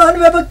వెపమాన్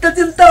విభక్త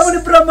చింతామణి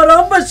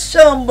బ్రహ్మరాంబ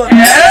శాంబ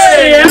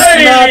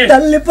నా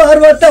తల్లి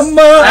పార్వతమ్మ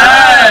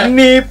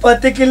నీ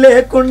పతికి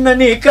లేకుండా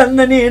నీ కన్న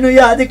నేను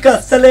యాది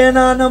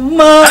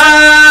కష్టలేనానమ్మా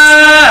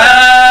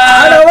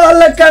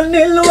ఆడవాళ్ళ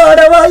కన్నీళ్లు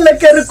ఆడవాళ్ళ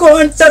కెరుకు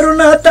అంటారు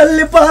నా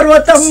తల్లి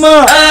పార్వతమ్మ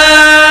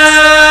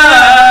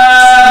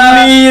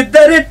మీ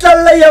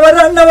ఇద్దరిట్లల్లో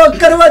ఎవరన్నా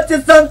ఒక్కరు వచ్చి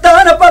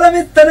సంతాన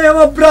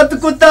ఫలమిస్తనేమో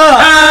బ్రతుకుతా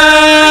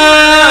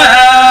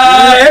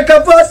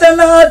లేకపోతే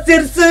నా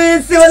శిర్సు ఈ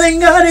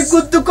శివలింగాన్ని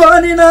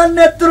గుద్దుకొని నా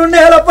నెత్తురు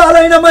నేల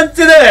పాలైన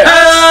మంచిదే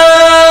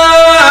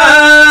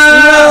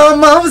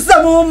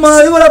మాంసము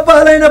మాధువుల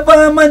పాలైన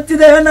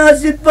మంచిదే నా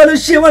శిత్పలు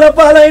శివుల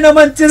పాలైన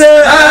మంచిదే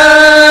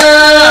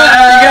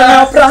నా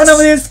ప్రాణం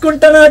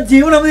తీసుకుంటానా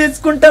జీవనం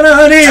తీసుకుంటానా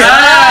అని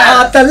ఆ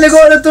తల్లి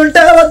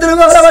గోలుతుంటే వద్దులు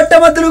గోలబట్ట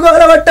మద్దులు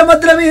గోలబట్ట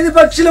మద్దుల మీది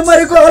పక్షులు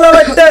మరి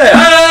గోలబట్టే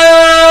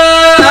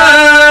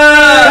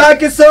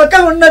కాకి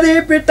శోకం ఉన్నది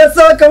పిట్ట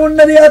శోకం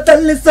ఉన్నది ఆ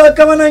తల్లి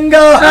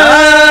శోకమనంగా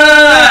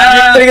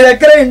ఇక్కడికి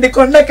దగ్గర ఇండి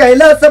కొండ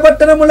కైలాస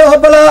పట్టణము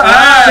లోపల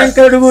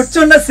శంకరుడు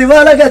కూర్చున్న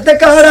శివాల గద్దె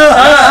కాడ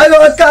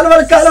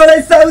కాలువలు కాలువలై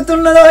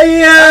సాగుతున్నదో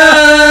అయ్యా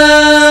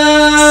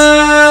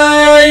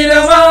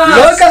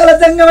లోకాల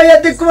జంగమయ్య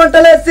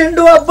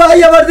దిక్కుమంటలేసిండు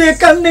అబ్బాయి ఎవరిది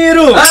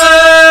కన్నీరు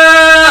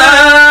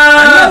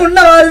ఉన్న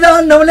వారిదా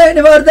అన్నం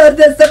లేని వారిదా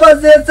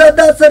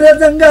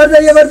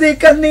ఎవరిది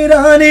కన్నీరా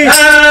అని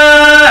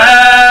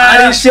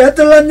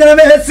చేతులు అంజన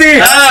వేసి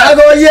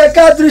అగో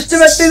ఏకా దృష్టి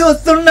పెట్టి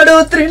చూస్తున్నాడు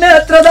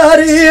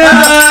త్రినేత్రధారి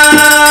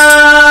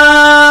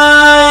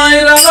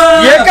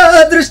ఏకా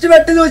దృష్టి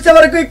పెట్టి చూసే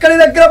వరకు ఇక్కడి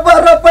దగ్గర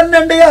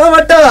 12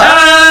 ఆమట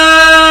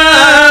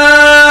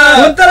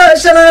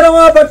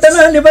కుంతలేశ్వరమా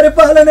పట్టణాన్ని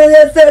పరిపాలన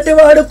చేసేటి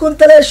వాడు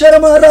కుంతలేశ్వర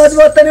మహారాజు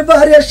అతని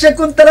భార్య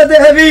శకుంతల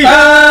దేవి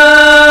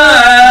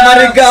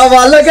మరి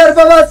వాళ్ళ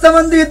గర్భవాసం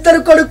అంది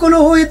 2 కొడుకులు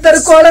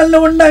 2 కోడళ్ళు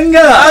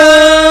ఉండంగా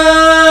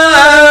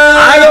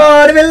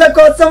ఆడవిళ్ళ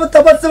కోసం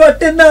తపస్సు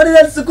పట్టిందని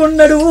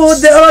తెలుసుకున్నాడు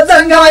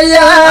దేవతంగా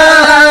అయ్యా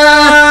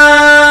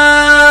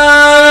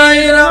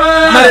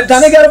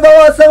తన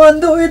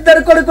గర్భవాసమందు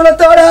ఇద్దరు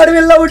కొడుకులతో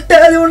అడవిలో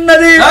ఉట్టేది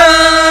ఉన్నది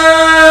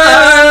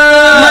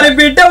మరి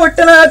బిడ్డ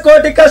పుట్టిన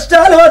కోటి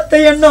కష్టాలు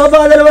వస్తాయి ఎన్నో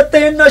బాధలు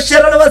వస్తాయి ఎన్నో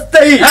శరలు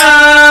వస్తాయి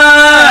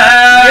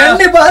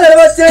ఎన్ని బాధలు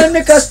వచ్చినా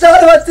ఎన్ని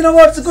కష్టాలు వచ్చినా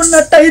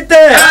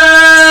ఓడ్చుకున్నట్టయితే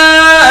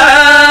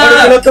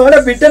కొడుకులతో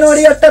బిడ్డను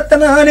అడి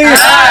అట్టత్తనా అని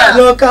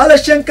లోకాల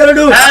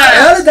శంకరుడు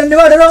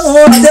దండివాడను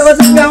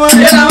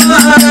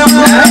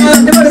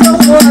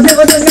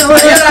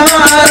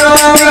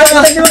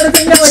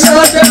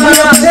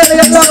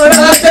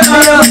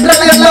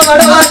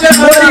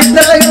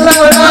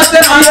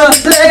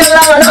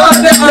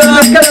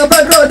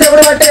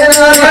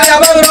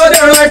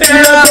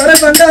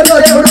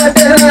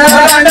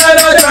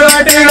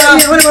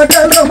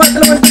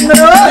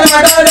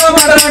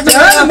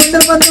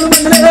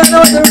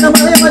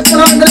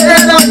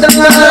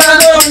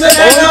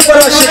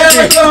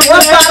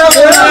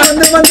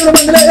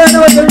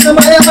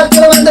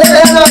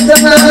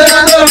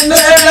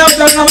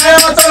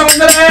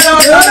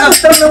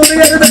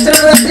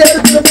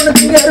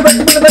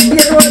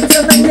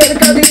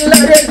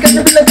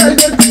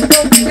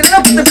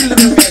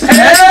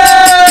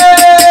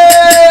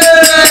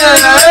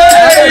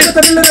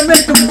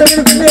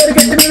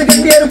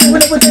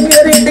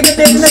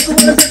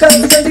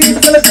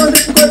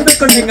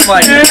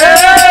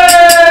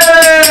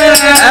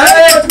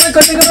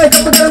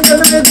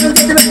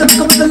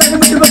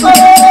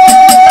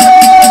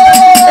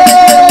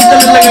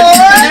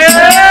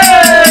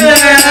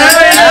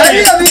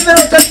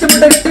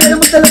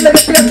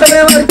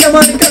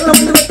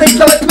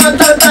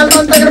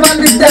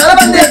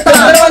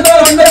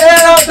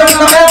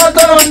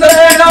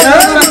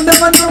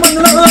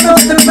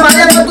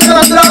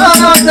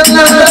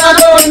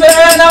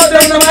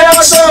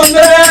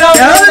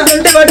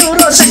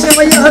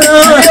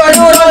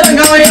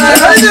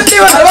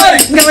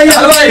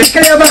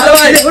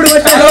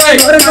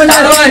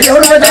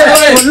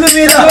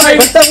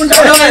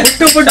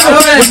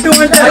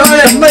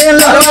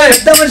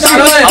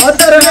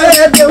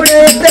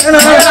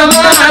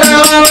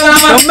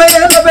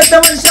పెద్ద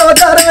మనిషి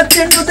అవతారం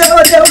తిండు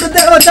దేవుడు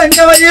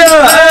దేవతంగమయ్యా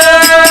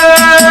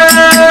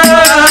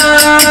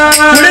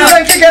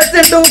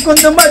తింటూ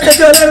కొంత మట్ట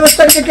జోలరు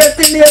సంఖ్యకే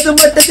తిండి ఎదు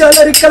మట్ట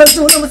జోలరు ఇక్కడ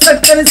చూలు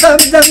చక్కని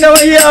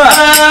సంగమయ్యా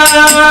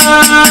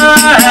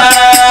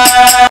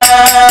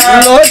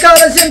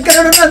లోకాల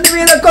శంకరుడు నంది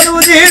మీద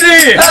కొలువు తీరి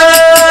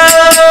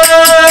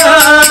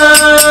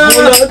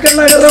లోక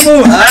నగరము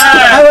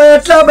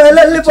ఎట్లా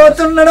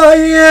బయలుపోతున్నాడు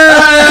అయ్యా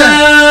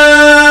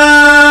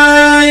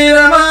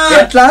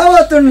ఎట్లా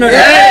పోతున్నాడు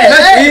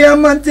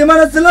మంచి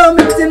మనసులో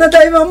మించిన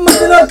దైవం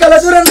మధ్యలో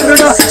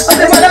కలదురనుడు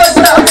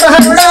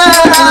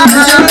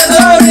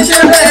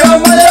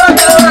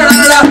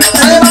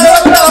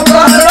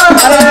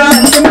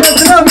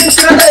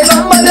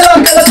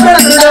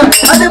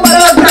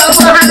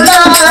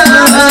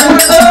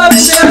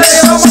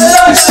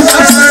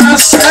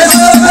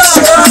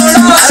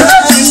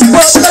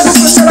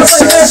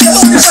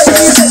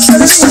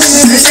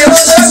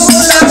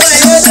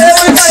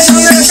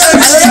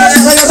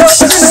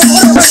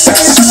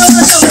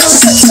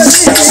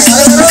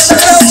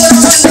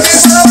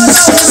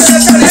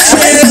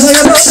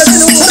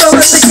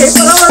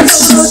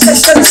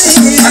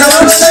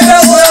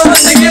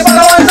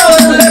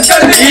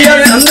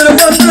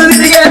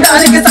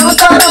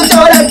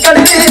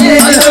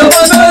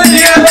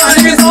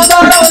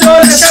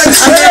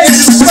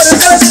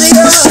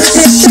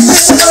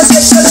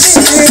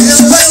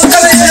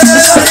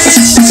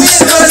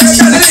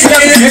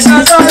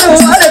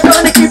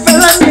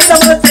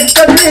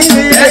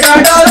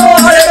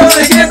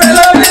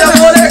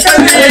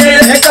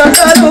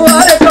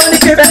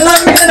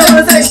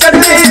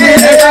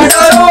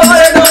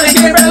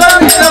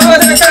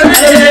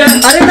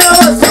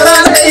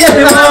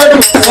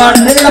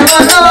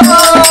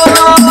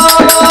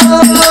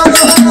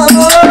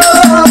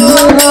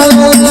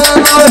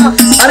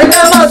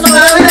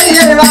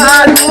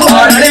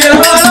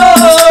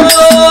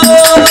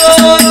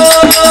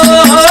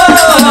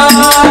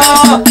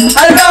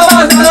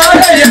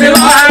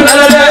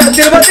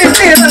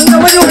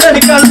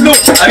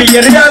అవి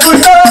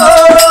ఎరగాగుంటో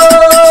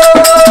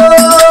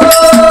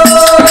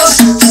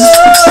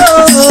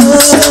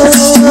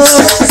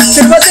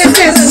తిరుపతి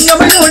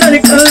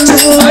రంగమయూడని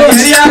కళ్ళు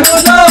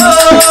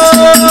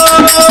ఎరగాగుంటో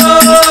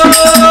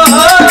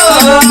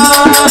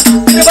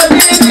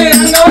తిరుపతి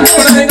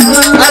రంగమయూడని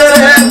కళ్ళు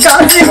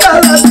కాశీ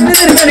కాల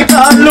తిరిగని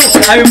కాళ్ళు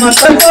అవి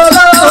మొత్తం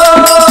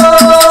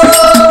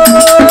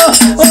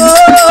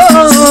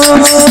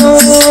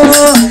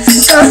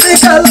కాశీ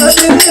కాల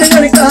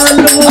తిరిగని కాళ్ళు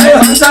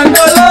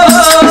సంగలో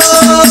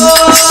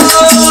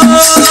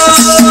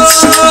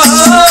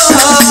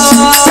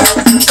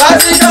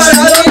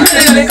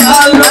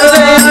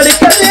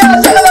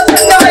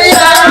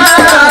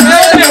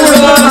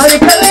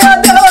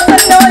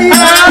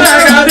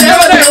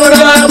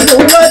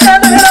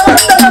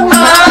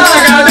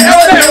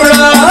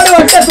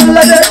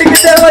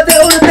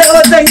దేవుడు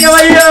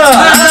దేవతంగమయ్యా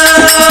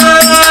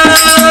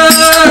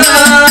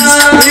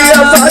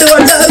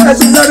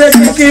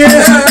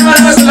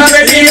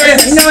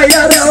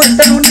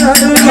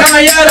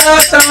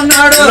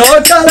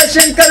లోకాల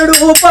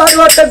శంకరుడు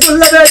పార్వత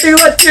గుల్లబేటికి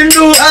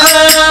వచ్చిండు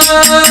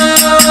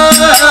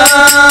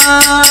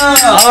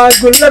ఆ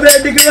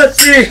గుల్లబేటికి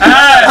వచ్చి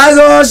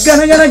అదో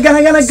గనగన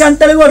గనగన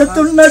గంటలు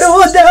కొడుతున్నాడు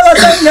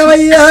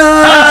దేవతంగమయ్యా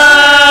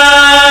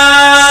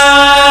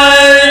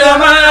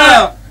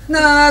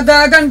నాదా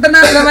గంట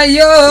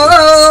నల్లమయ్యో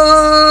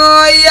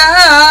అయ్యా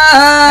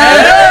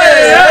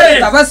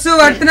తపస్సు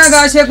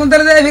పట్టినగా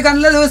శకుంతలదేవి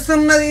కళ్ళ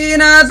చూస్తున్నది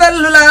నా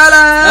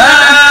తల్లులాలా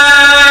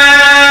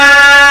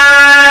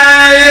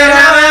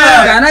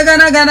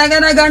గనగన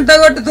గనగన గంట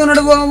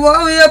కొట్టుతున్నాడు ఓ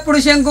ఎప్పుడు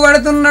శంకు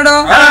పడుతున్నాడో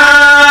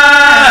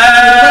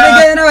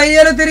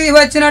వయ్యలు తిరిగి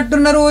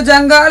వచ్చినట్టున్నారు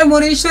జంగాలు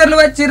మునీశ్వర్లు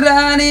వచ్చిర్రా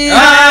అని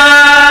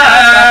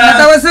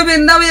తపస్సు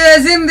బిందం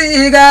వేసింది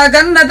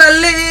కన్న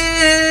తల్లి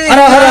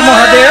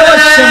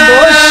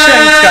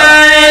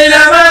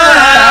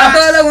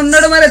తాతోలో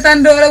ఉన్నాడు మరి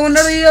తండ్రిలో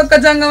ఉన్నాడు ఈ యొక్క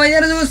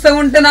జంగమయ్యను చూస్తూ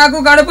ఉంటే నాకు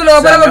కడుపు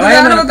లోపల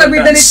ఒక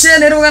బిడ్డనిచ్చే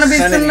నెరువు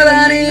కనిపిస్తున్నదా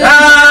అని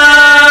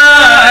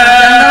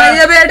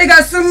జంగమయ్య బేటికి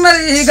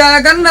వస్తున్నది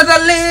కన్న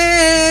తల్లి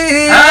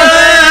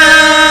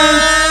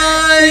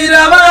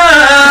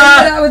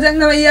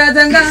జంగమయ్య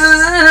జంగా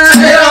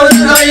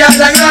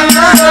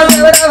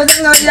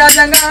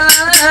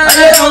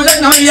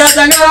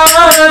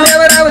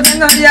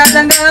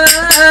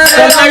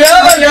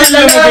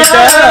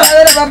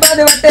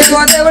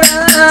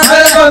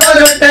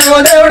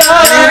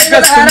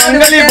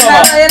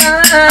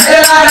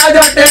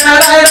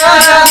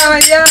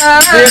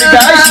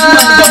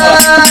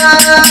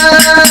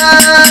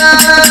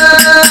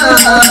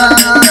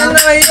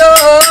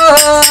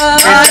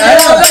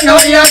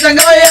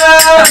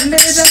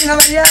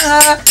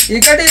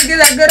ఇక్కడికి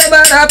దగ్గర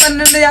బారా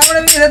 12 ఆవిడ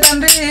మీద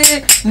తండ్రి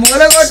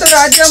మూలగొట్టు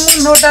రాజ్యం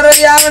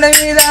 160 ఆవిడ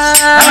మీద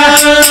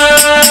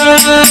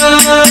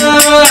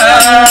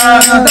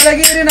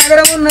కుంతలగిరి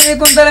నగరం ఉన్నది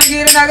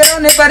కుంతలగిరి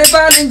నగరం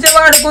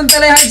పరిపాలించేవాడు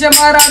కుంతల హైష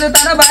మహారాజు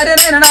తన భార్య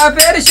నేను నా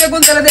పేరు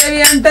శకుంతలదేవి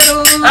అంటారు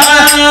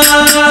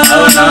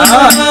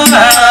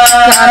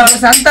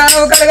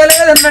సంతానం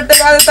కలగలేదన్నట్టు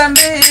కాదు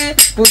తండ్రి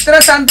పుత్ర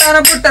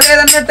సంతానం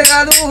పుట్టలేదన్నట్టు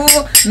కాదు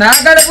నా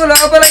కడుపు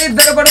లోపల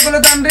 2 కొడుకులు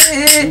తండ్రి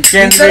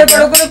 2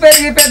 కొడుకులు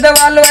పెరిగి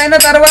పెద్దవాళ్ళు అయిన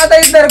తర్వాత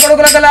 2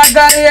 కొడుకులకు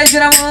లాగ్గారి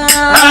వేసినాము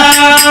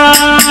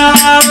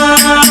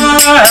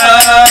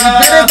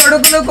 2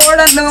 కొడుకులు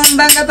కోడళ్ళు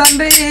ఉండంగా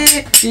తండ్రి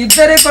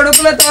 2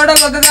 కొడుకుల తోడ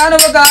ఒకగాను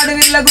ఒక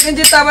ఆడవిళ్ళ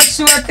గురించి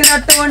తపస్సు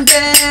పట్టినట్టు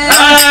ఉంటే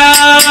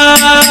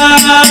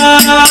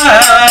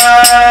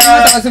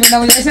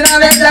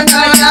చేసినావే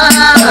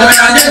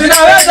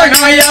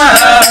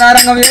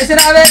జంగమయ్యారంగం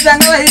చేసినావే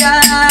జంగమయ్యా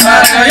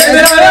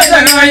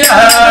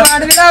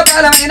అడవిలా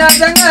పాలమైన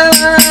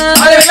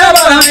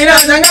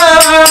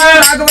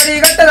జంగమడి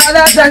గట్ట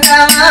రాదా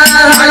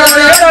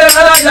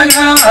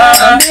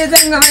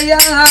జంగమయ్యా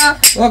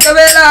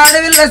ఒకవేళ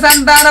అడవిళ్ళ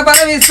సంతాన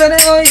బలం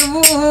ఇస్తేనేమో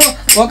ఇవ్వు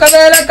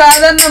ఒకవేళ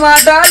కాదన్న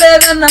మాట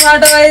లేదన్న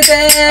మాట అయితే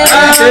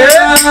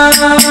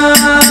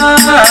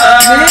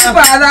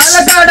పాదాల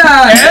కాడ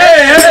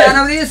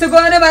మనం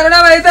తీసుకొని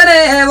మరణం అయితేనే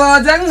ఓ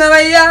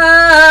జంగమయ్యా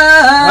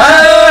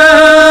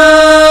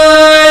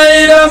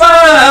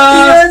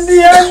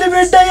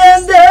బిడ్డ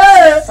ఏంది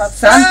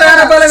సంతాన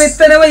బలం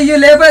ఇస్తేనే ఇయ్యు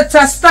లేకపోతే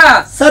చస్తా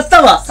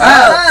సత్తవా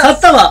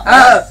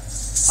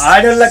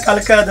ఆడోళ్ళ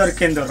కలక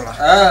దొరికింది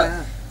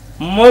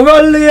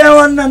మొగోళ్ళు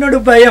ఏమన్నాడు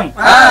భయం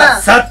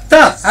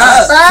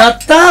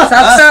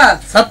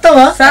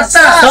సత్తవా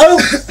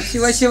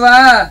శివ శివ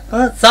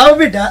సావు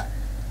బిడ్డ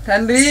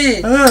తండ్రి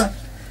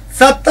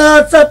సత్తా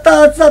సత్తా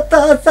సత్తా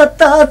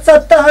సత్తా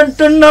సత్తా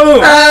అంటున్నావు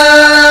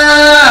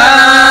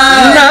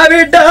నా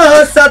బిడ్డ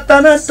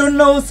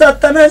సత్తనంటున్నావు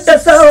సత్తనంటే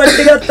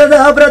సావట్టి గత్తదా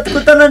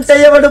బ్రతుకుతానంటే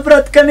ఎవడు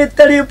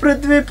బ్రతకనిత్తడి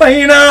పృథ్వీ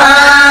పైన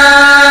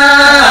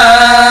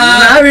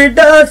నా బిడ్డ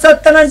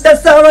సత్తనంటే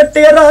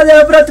సావట్టి రాజా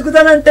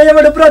బ్రతుకుతానంటే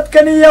ఎవడు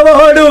బ్రతకని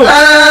ఎవడు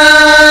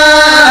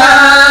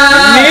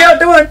నీ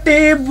అటువంటి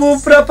భూ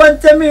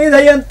ప్రపంచం మీద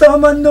ఎంతో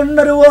మంది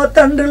ఉన్నారు ఓ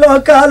తండ్రి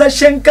లోకాల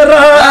శంకర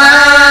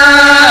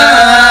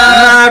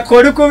నా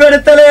కొడుకు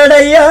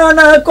వెడతలేడయ్యా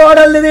నా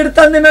కోడల్ని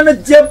తిడుతుంది నన్ను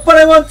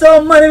చెప్పడం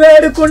వచ్చమని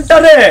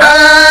వేడుకుంటారే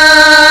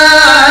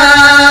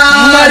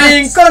మరి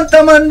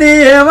ఇంకొంతమంది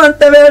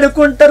ఏమంట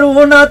వేడుకుంటారు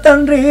నా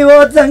తండ్రి ఓ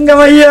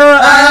జంగమయ్యా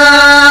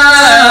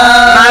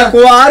నాకు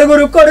 6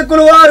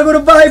 కొడుకులు 6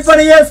 బాయ్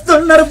పని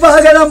చేస్తున్నారు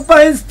బాగా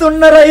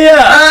సంపాదిస్తున్నారయ్యా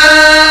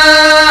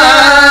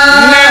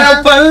నేను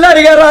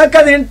పల్లరిగా రాక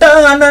తింటా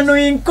నన్ను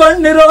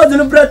ఇంకొన్ని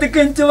రోజులు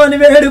బ్రతికించు అని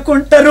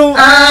వేడుకుంటారు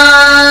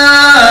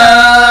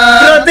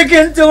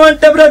బ్రతికించు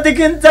అంటే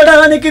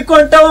బ్రతికించడానికి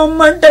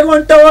కొంటవమ్మంటే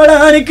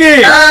కొంటవడానికి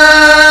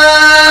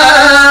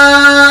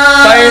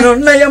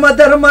పైనున్న యమ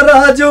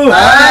ధర్మరాజు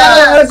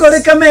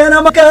కొడుక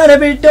మేనమకార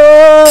బిడ్డో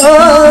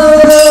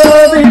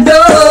బిడ్డో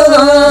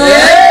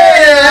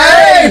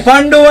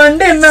పండు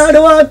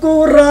వండినాడు ఆ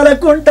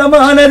కూర్రాలకుంట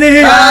మానది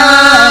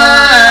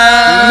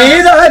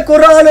మీద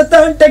కుర్రాలు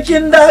తంటే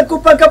కిందకు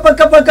పక్క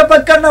పక్క పక్క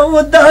పక్క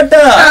నవ్వుద్దాట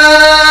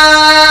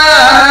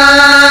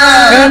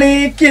కానీ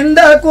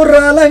కిందకు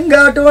రాలంగా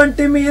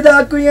అటువంటి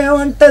మీదాకు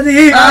ఏమంటది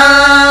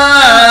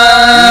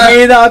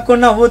మీదాకు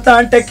నవ్వుతా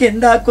అంటే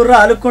కిందకు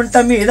రాలుకుంటా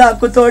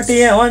మీదాకు తోటి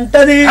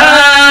ఏమంటది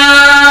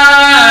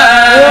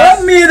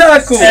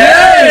మీదాకు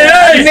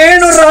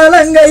నేను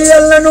రాలంగా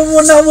ఇయ్యల్ల నువ్వు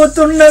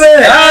నవ్వుతున్నవే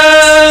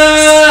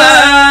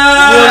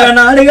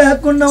ఒకనాడు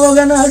కాకున్న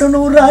ఒకనాడు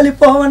నువ్వు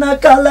రాలిపోవనా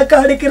కాళ్ళ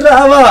కాడికి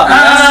రావా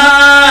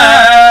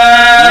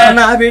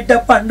నా బిడ్డ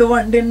పండు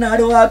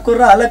వండినాడు ఆకు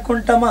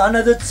రాలకుంట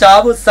మానదు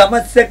చావు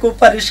సమస్యకు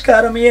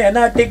పరిష్కారం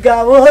ఏనాటికి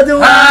కావోదు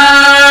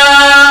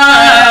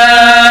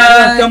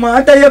ఒక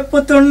మాట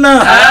చెప్పుతున్నా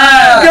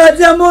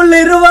గజములు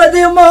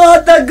 20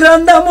 మోత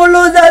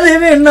గ్రంథములు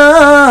చదివినా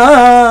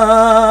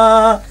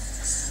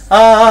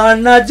ఆ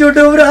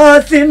నజుడు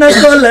వ్రాసిన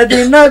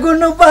కొలది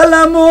నగును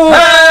బలము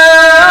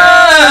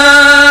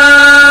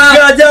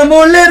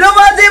గజములు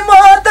 20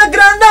 మోత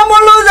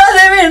గ్రంథములు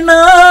చదివినా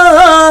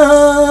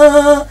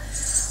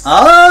ఆ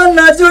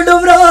నజుడు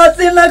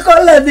వ్రాసిన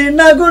కొలది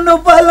నగును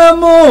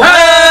ఫలము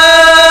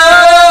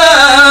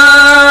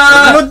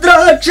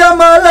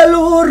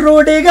రుద్రాక్షమాలలు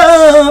రూఢిగా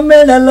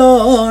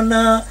మెడలోన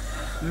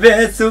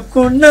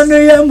వేసుకున్నను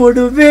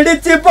యముడు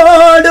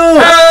విడిచిపోడు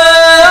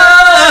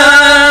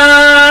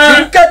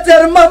ఇంకా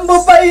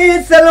చర్మంబుపై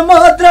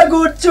సెలమాత్ర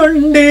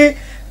కూర్చుండి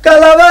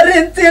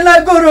కలవరించిన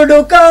గురుడు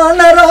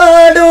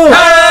కానరాడు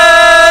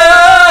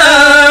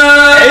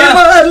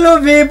మార్లు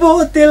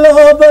విభూతిలో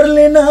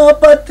బొర్లిన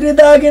పత్రి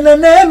దాగిన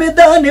నేమి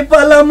దాని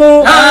ఫలము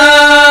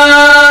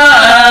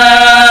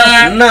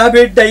నా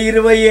బిడ్డ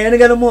 20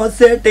 ఏనుగలు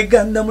మోసేటి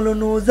గంధములు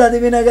నువ్వు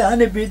చదివిన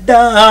గాని బిడ్డ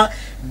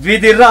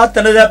విధి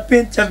రాతను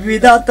తప్పించ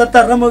విధాత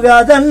తరము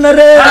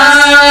కాదన్నరే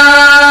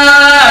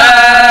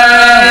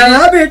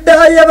నా బిడ్డ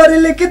ఎవరి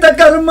లిఖిత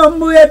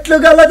కర్మము ఎట్లు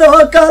గలదో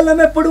కాలం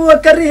ఎప్పుడు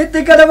ఒక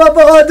రీతి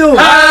గడవబోదు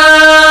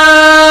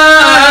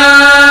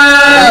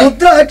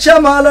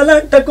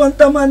రుద్రాక్షమాలంట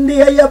కొంతమంది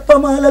అయ్యప్ప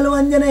మాలలు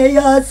అంజనేయ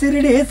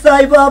సిరిడి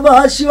సాయిబాబా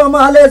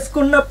శివమాల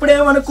వేసుకున్నప్పుడు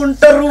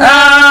ఏమనుకుంటారు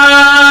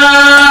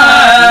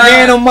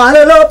నేను మాల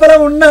లోపల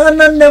ఉన్నా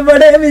నన్ను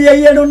ఎవడేమి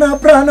చెయ్యడు నా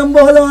ప్రాణం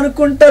పోదాం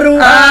అనుకుంటారు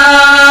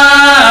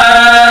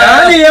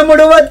కానీ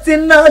యముడు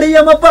వచ్చినాడు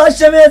యమ పాశ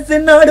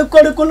వేసినాడు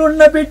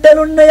కొడుకులున్న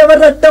బిడ్డలున్న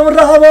ఎవరడ్డం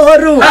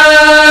రావోరు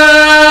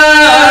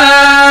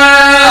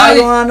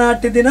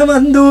ఆనాటి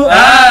దినమందు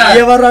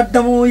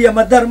ఎవరడ్డము యమ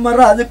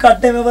ధర్మరాజు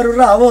కడ్డం ఎవరు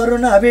రావోరు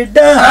నా బిడ్డ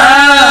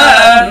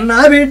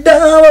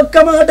ఒక్క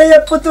మాట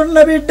చెప్పుతున్న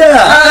బిడ్డ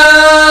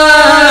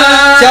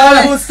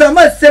చావు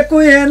సమస్యకు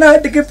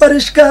ఏనాటికి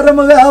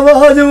పరిష్కారము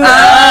కావోదు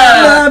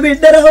నా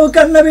బిడ్డ రావు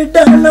కన్న బిడ్డ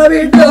నా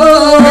బిడ్డ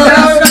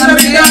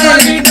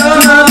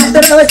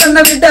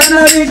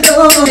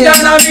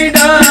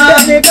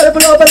కడుపు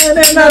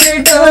లోపలనే నా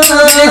బిడ్డ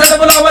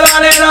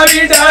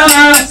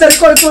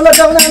కొడుకుల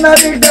నా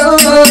బిడ్డ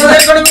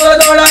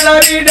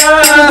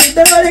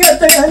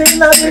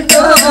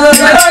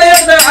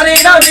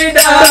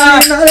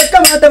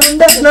మాట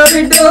ఉండే నా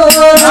బిడ్డ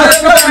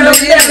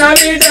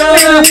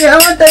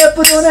ఏమంటే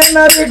ఎప్పుడునే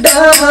నా బిడ్డ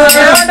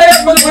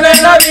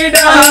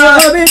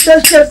బిడ్డ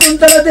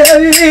శకుంతల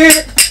దేవి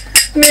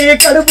నీ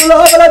కడుపు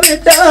లోపల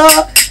బిడ్డ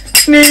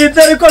నీ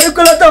 2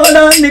 కొడుకులతో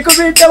నీకు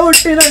బిడ్డ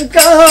పుట్టినాక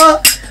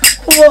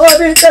ఓ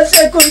బిడ్డ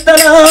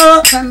శకుంతల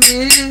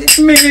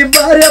మీ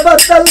భార్య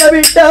భర్తల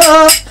బిడ్డ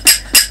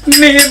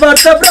నీ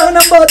భర్త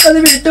ప్రాణం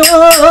పోతుంది బిడ్డ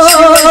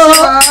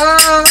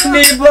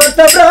నీ భర్త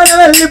ప్రాణం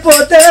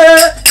వెళ్ళిపోతే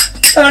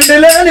తండ్రి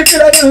లేని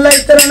పిల్లగళ్ళు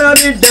అవుతారు నా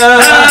బిడ్డ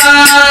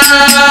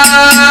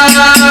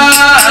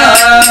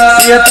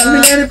తండ్రి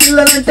లేని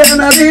పిల్లలంటే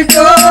నా బిడ్డ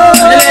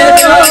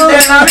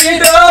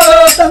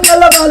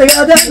సంగళ్ళ బాలు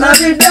కాదే నా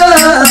బిడ్డ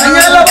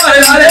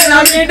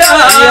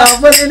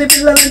అవ్వలేని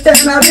పిల్లలంటే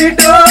నా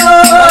బిడ్డ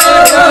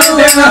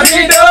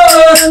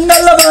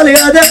సంగళ్ళ బాలు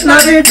కాదే నా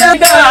బిడ్డ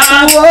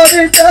ఓ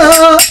బిడ్డ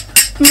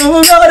నువ్వు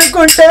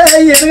కోరుకుంటే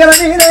ఎరుగల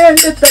మీద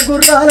ఎండిత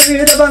గుర్రాల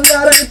మీద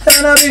బంగారం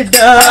ఇస్తానా బిడ్డ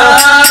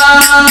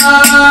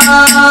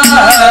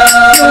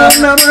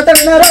నా మాట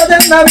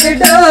వినరాదన్న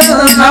బిడ్డ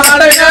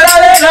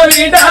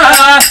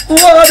ఓ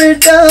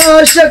బిడ్డ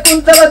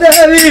శకుంతల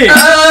దేవి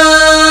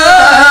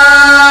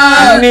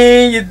నీ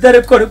 2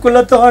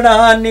 కొడుకులతోడ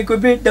నీకు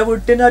బిడ్డ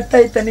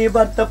పుట్టినట్టయితే నీ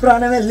భర్త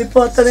ప్రాణం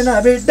వెళ్ళిపోతుంది నా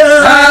బిడ్డ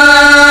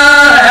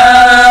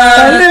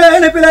తల్లి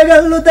లేని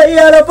పిల్లగళ్ళు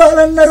దయ్యాల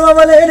పాలన్నారు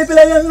అవ్వలేని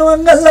పిల్లగళ్ళు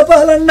అంగళ్ళ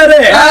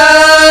పాలన్నరే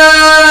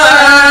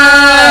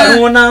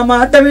నువ్వు నా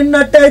మాట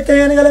విన్నట్టయితే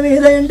ఎనగల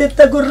మీద ఎండిత్త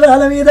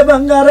గుర్రాల మీద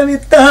బంగారం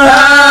ఇస్తా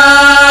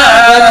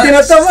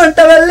తినతో వంట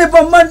వెళ్ళి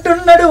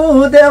పొమ్మంటున్నాడు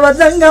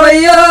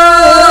దేవజంగమయ్యా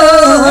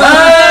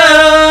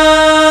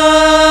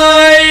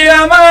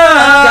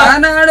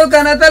ఆనాడు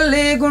కన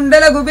తల్లి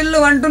గుండెలకు బిల్లు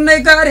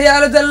అంటున్నాయి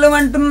కార్యాలు చల్లు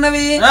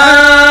అంటున్నవి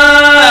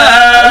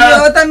అయ్యో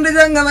తండ్రి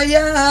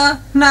జంగమయ్యా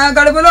నా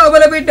కడుపు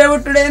లోపల బిడ్డ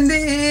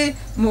పుట్టుడేంది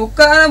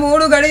ముక్కాన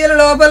 3 గడియల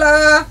లోపల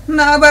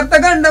నా భర్త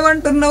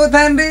గండమంటున్నావు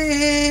తండ్రి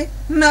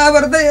నా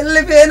భర్త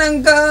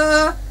వెళ్ళిపోయినాక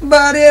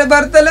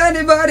భర్త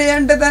లేని భార్య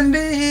అంటే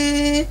తండ్రి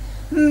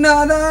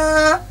నాదా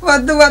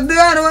వద్దు వద్దు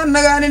అను అన్న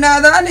గాని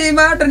నాదా నీ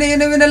మాట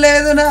నేను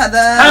వినలేదు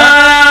నాదా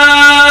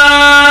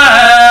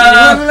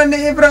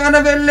నీ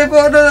ప్రాణం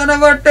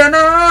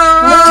వెళ్ళిపోతుందనబట్టను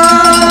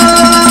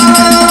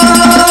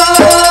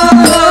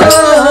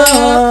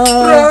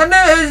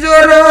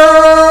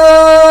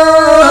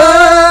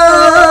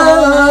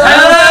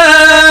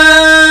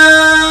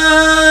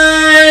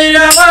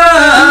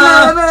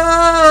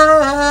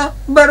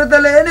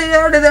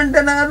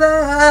అంటే నాదా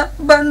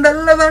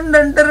బండల్ల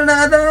బండంటారు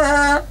నాదా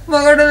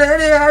మొగడు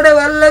లేని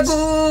ఆడవాళ్లకు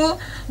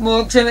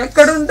మోక్షం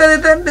ఎక్కడుంటది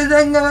తండ్రి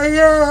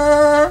జంగమయ్యా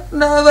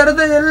నా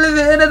వరద ఎల్లు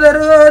వేన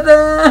తర్వాత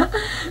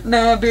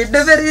నా బిడ్డ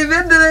పెరిగి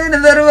పెద్దదైన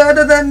తర్వాత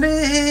తండ్రి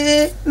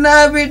నా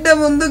బిడ్డ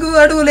ముందుకు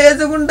అడుగు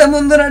లేచుకుంటా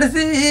ముందు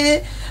నడిచి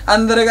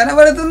అందరు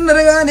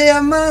కనబడుతున్నారు గాని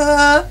అమ్మ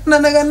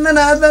నన్నగన్న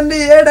నా తండ్రి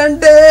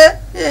ఏడంటే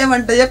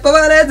ఏమంటే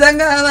చెప్పవాలే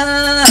జంగామా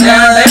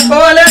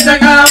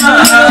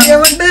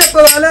ఏమంటే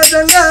చెప్పవాలే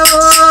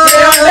జంగామా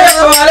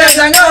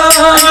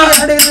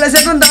అడిగిన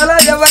శకుంతాల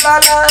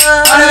ఎవరాలా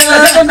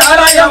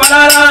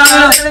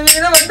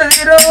మీద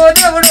పడ్డది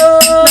దేవుడు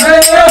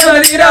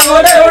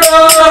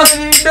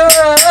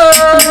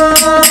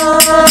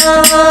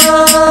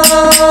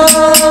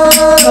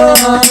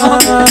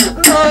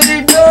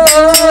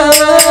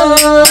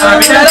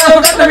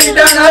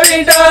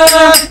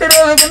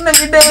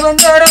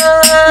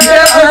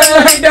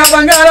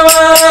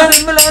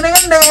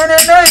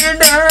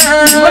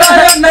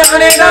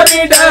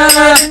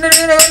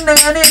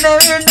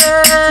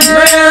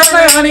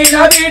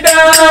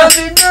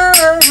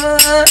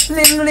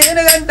నిన్ను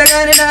నేను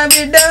గంటగాని నా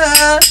బిడ్డ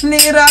నీ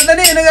రాత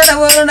నేను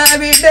గనబోరు నా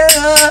బిడ్డ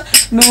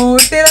నువ్వు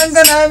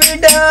పుట్టినాక నా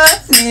బిడ్డ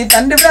నీ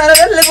తండ్రి ప్రాణం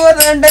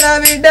వెళ్ళిపోతుందంటే నా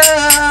బిడ్డ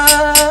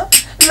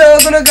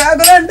లోకులు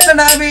కాకులు అంటారు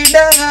నా బిడ్డ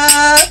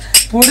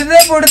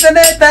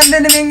పుడితేనే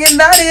తండ్రిని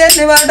మింగిందా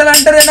ఎన్ని మాటలు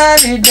అంటారు నా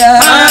బిడ్డ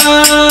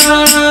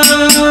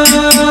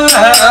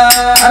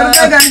అర్ధ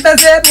గంట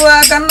సేపు ఆ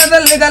కన్న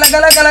తల్లి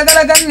కలకల కలకల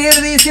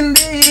కన్నీరు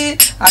తీసింది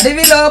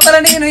అడవి లోపల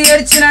నేను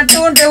ఏడ్చినట్టు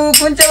ఉంటే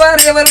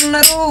ఊకుంచేవారు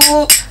ఎవరున్నారు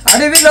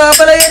అడవి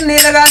లోపల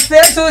ఎన్నీళ్ళు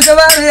కాస్తే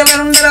చూసేవారు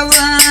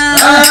ఎవరుండరవ్వా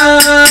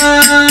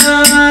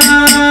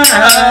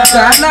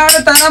నాడు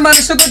తన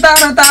మనసుకు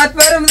తాను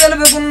తాత్పర్యం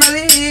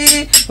తెలుపుకున్నది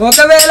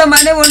ఒకవేళ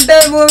మని ఉంటే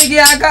భూమికి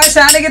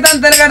ఆకాశానికి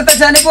తంతలు కడత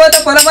చనిపోతే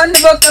పొలమన్ని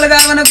బొక్కలు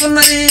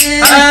కావనుకున్నది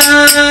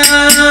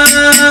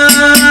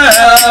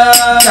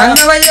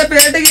జంగమయ్య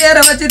పేటకి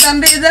ఏరవచ్చి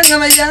తండ్రి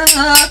జంగమయ్య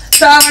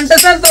సావంట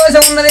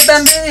సంతోషం ఉన్నది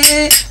తండ్రి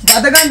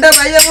బతకంట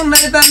భయం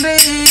ఉన్నది తండ్రి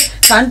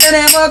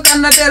కంటనేమో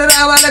కన్న పేరు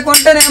రావాలి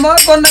కొంటనేమో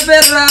కొన్న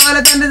పేరు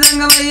రావాలి తండ్రి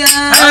జంగమయ్య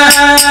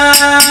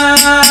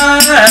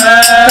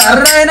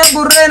కర్రైన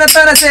బుర్రైన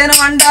తన సేన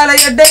వండాల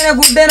ఎడ్డైన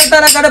గుడ్డైన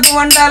తన కడుపు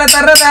వండాల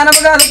తర్ర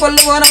దానము కాదు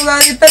కొల్లు బోనం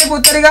కాదు ఇత్తడి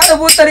పుత్తడి కాదు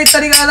పూత్తడి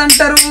ఇత్తడి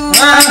కాదంటారు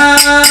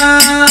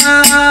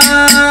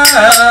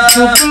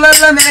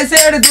చుక్కులల్ల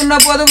మేసేడు దున్న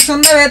పొదుగు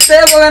సున్న వెత్తే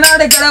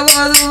ఒకనాడు ఇక్కడ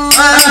పోదు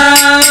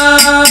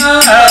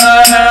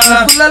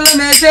చుక్కులల్ల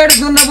మేసేడు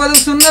దున్న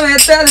పొదుగు సున్న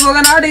వెత్తే అది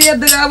ఒకనాడు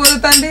ఎద్దు కాబోదు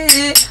తండ్రి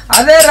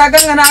అదే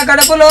రకంగా నా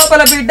కడుపు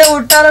లోపల బిడ్డ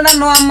ఉట్టాల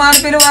నన్ను అమ్మ అని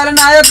పిలవాలి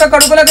నా యొక్క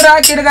కడుపులకు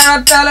రాకిడి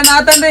కట్టాలి నా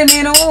తండ్రి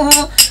నేను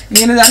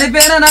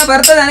చనిపోయిన నా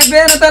భర్త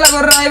చనిపోయిన తల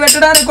రాయి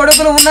పెట్టడానికి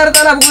కొడుకులు ఉన్నారు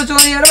తల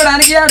కూర్చొని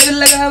ఏడవడానికి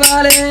ఆడపిల్ల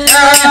కావాలి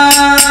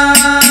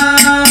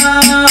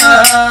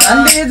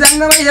తండ్రి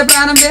జంగమయ్య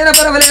ప్రాణం పేన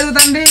పర్వలేదు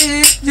తండ్రి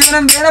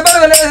జీవనం పేన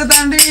పర్వలేదు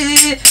తండ్రి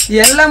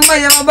ఎల్లమ్మ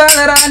యమ బాధ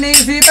రాని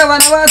సీత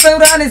వనవాసం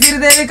రాని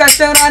శ్రీదేవి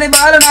కష్టం రాని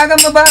బాల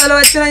నాగమ్మ బాధలు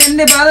వచ్చిన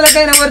ఎన్ని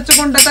బాధలకైనా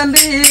వచ్చుకుంటా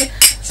తండ్రి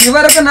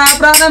చివరకు నా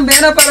ప్రాణం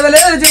పేన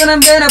పర్వలేదు జీవనం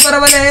పేన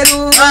పర్వలేదు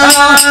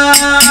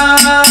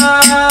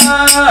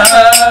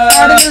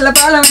అడవిల్ల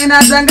పాలమైన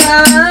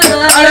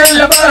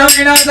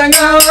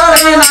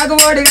నాకు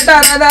ఓడి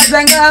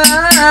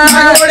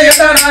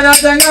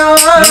రాజా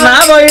నా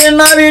పోయి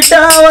నా బిడ్డ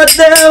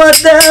వద్దే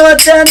వద్దే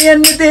వద్దే అని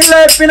ఎన్ని తీర్లు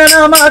చెప్పిన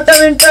నా మాట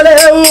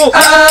వింటలేవు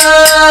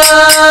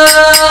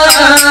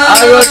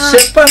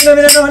చెప్పంగా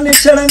వినను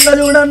నిశ్చడంగా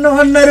చూడను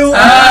అన్నారు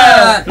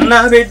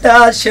నా బిడ్డ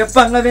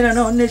చెప్పంగా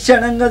వినను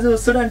నిశ్చడంగా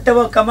చూస్తుడంటే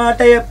ఒక మాట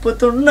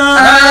చెప్పుతున్నా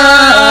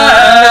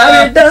నా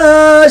బిడ్డ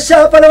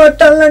చేపలు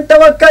పట్టాలంటే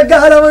ఒక్క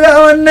గాలము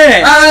కావన్నే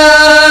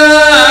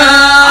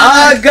ఆ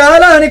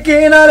గాలానికి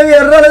 4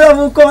 ఎర్రలు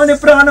కమ్ముకొని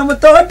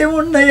ప్రాణముతోటి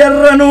ఉన్న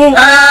ఎర్రను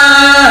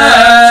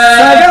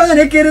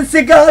సగానికి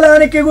ఇరిసి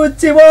గాలానికి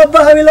గుచ్చి ఓ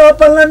బావి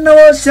లోపలన్న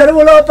ఓ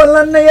చెరువు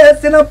లోపలన్న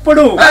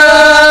వేసినప్పుడు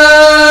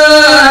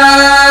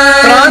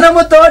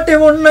ప్రాణముతోటి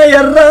ఉన్న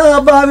ఎర్ర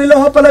బావి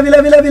లోపల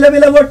విలవిల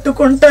విలవిల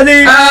కొట్టుకుంటది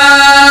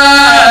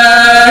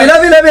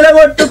విలవిల విల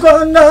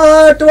కొట్టుకోగా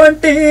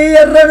అటువంటి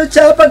ఎర్రను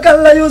చేప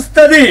కళ్ళ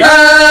చూస్తది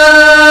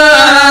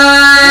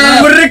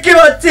ఉరికి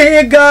వచ్చి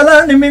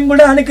గాలాన్ని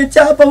మింగుడానికి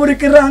చేప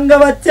ఉరికి రంగ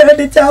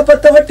వచ్చేటి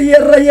చేపతోటి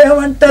ఎర్ర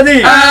ఏమంటది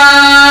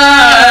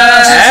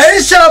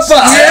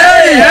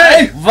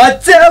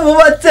వచ్చేవు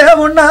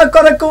వచ్చేవు నా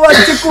కొరకు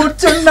వచ్చి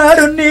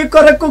కూర్చున్నాడు నీ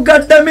కొరకు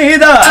గడ్డ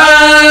మీద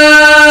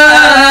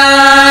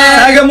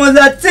సగము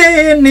వచ్చి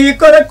నీ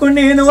కొరకు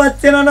నేను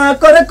వచ్చిన నా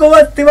కొరకు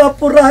వత్తి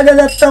వప్పు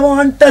రాగదత్తము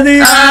అంటది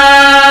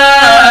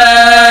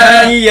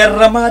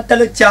ఎర్ర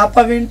మాటలు చేప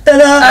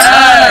వింటదా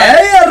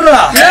ఎర్ర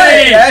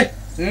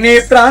నీ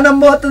ప్రాణం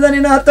పోతుందని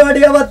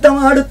నాతోటి అబద్ధం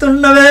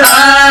ఆడుతున్నవే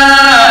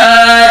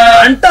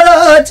అంటదా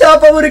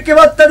చేప ఉరికి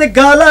వత్తది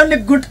గాలాన్ని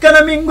గుట్కన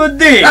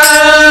మింగుద్ది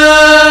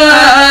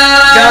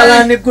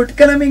గాలాన్ని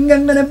గుట్కన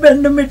మింగంగానే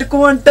బెండు మిటుకు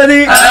అంటది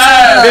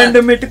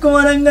బెండు మిటుకు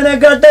అనగానే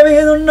గడ్డ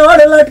మీద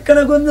ఉన్నోడు లట్కన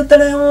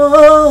గుంజుతాడేమో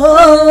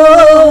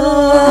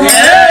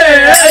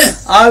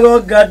ఆగో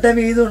గడ్డ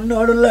మీద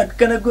ఉన్నోడు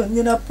లట్కన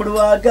గుంజినప్పుడు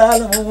ఆ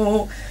కాలము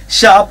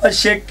శాప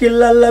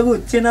శక్కిళ్ళ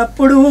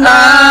గుచ్చినప్పుడు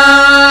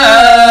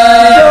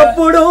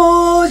అప్పుడు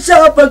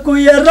శాపకు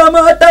ఎర్ర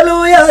మాటలు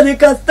యాది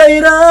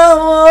కస్తైరా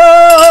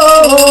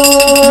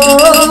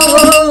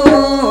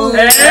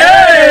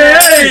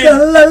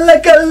కళ్ళల్ల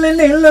కల్లి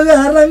నీళ్లుగా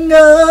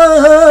రంగా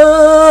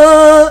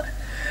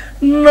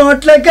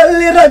నోట్ల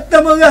కల్లి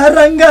రక్తముగా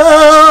రంగా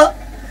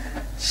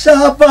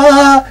శాప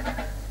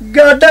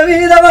గడ్డ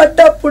మీద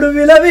పడ్డప్పుడు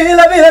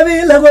విలవీల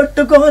విలవీల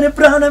కొట్టుకొని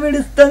ప్రాణం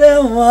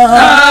విడుస్తుందేమ్మా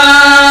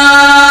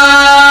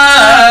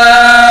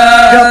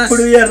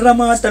అప్పుడు ఎర్ర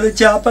మాటలు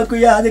చేపకు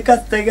యాది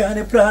కస్తే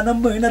గాని ప్రాణం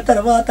పోయిన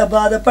తర్వాత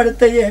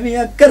బాధపడితే ఏమి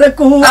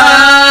అక్కరకు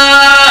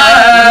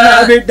నా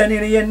బిడ్డ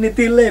నేను ఎన్ని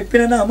తీళ్ళు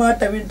ఎప్పిన నా మాట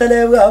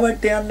వింటలేవు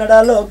కాబట్టి అన్నడా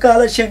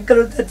లోకాల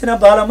శంకరుడు తెచ్చిన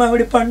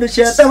బాలమావిడి పండు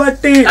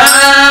చేతబట్టి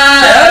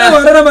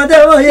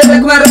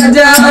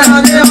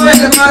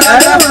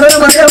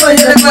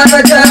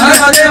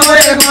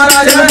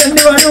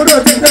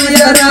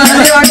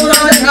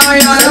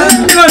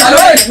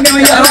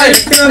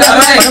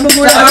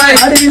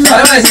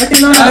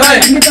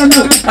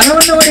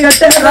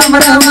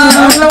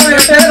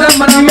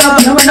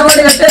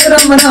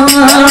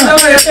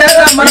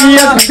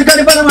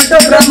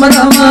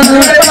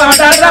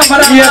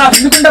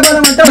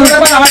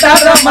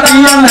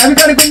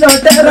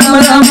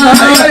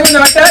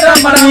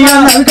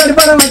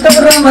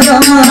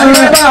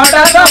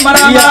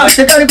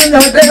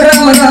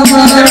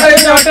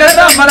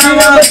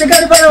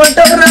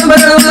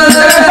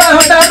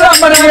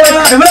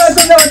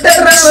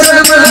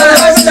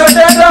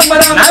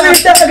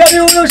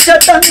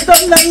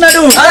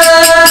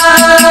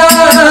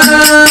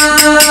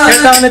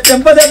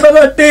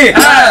చెంపదెబ్బబట్టి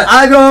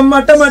ఆగో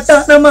మట్ట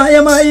మట్టాన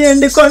మాయమాయి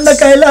ఎండి కొండ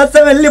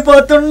కైలాసం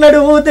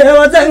వెళ్ళిపోతున్నాడు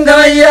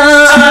దేవతంగయ్యా.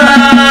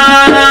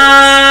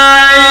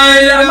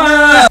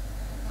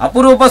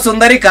 అపురూప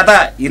సుందరి కథ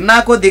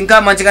ఇన్నాకో ఇంకా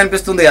మంచిగా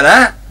అనిపిస్తుంది కదా.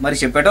 మరి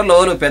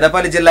చెప్పేటోళ్ళు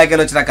పెదపల్లి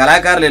జిల్లాకి వచ్చిన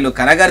కళాకారులు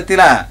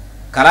కనగర్తిల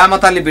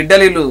కళామతల్లి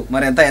బిడ్డలీళ్ళు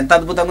మరి ఎంత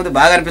అద్భుతంగా ఉంది.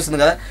 బాగా అనిపిస్తుంది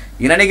కదా.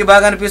 వినడానికి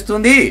బాగా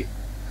అనిపిస్తుంది,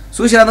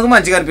 చూసినందుకు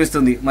మంచిగా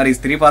అనిపిస్తుంది. మరి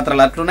స్త్రీ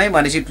పాత్రలు అట్లున్నాయి,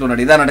 మనిషి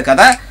ఇట్లున్నాడు. ఇదన్నట్టు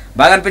కథ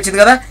బాగా అనిపించింది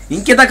కదా.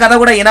 ఇంకిత కథ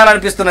కూడా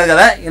వినాలనిపిస్తున్నది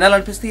కదా.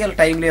 వినాలనిపిస్తే ఇలా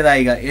టైం లేదా,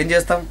 ఇక ఏం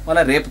చేస్తాం.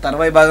 మళ్ళీ రేపు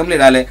తర్వాయి భాగంలో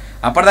వినాలి.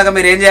 అప్పటిదాకా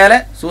మీరు ఏం చేయాలి,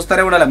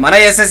 చూస్తూనే ఉండాలి. మన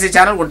SSC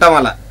ఛానల్ ఉంటాం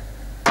వల్ల.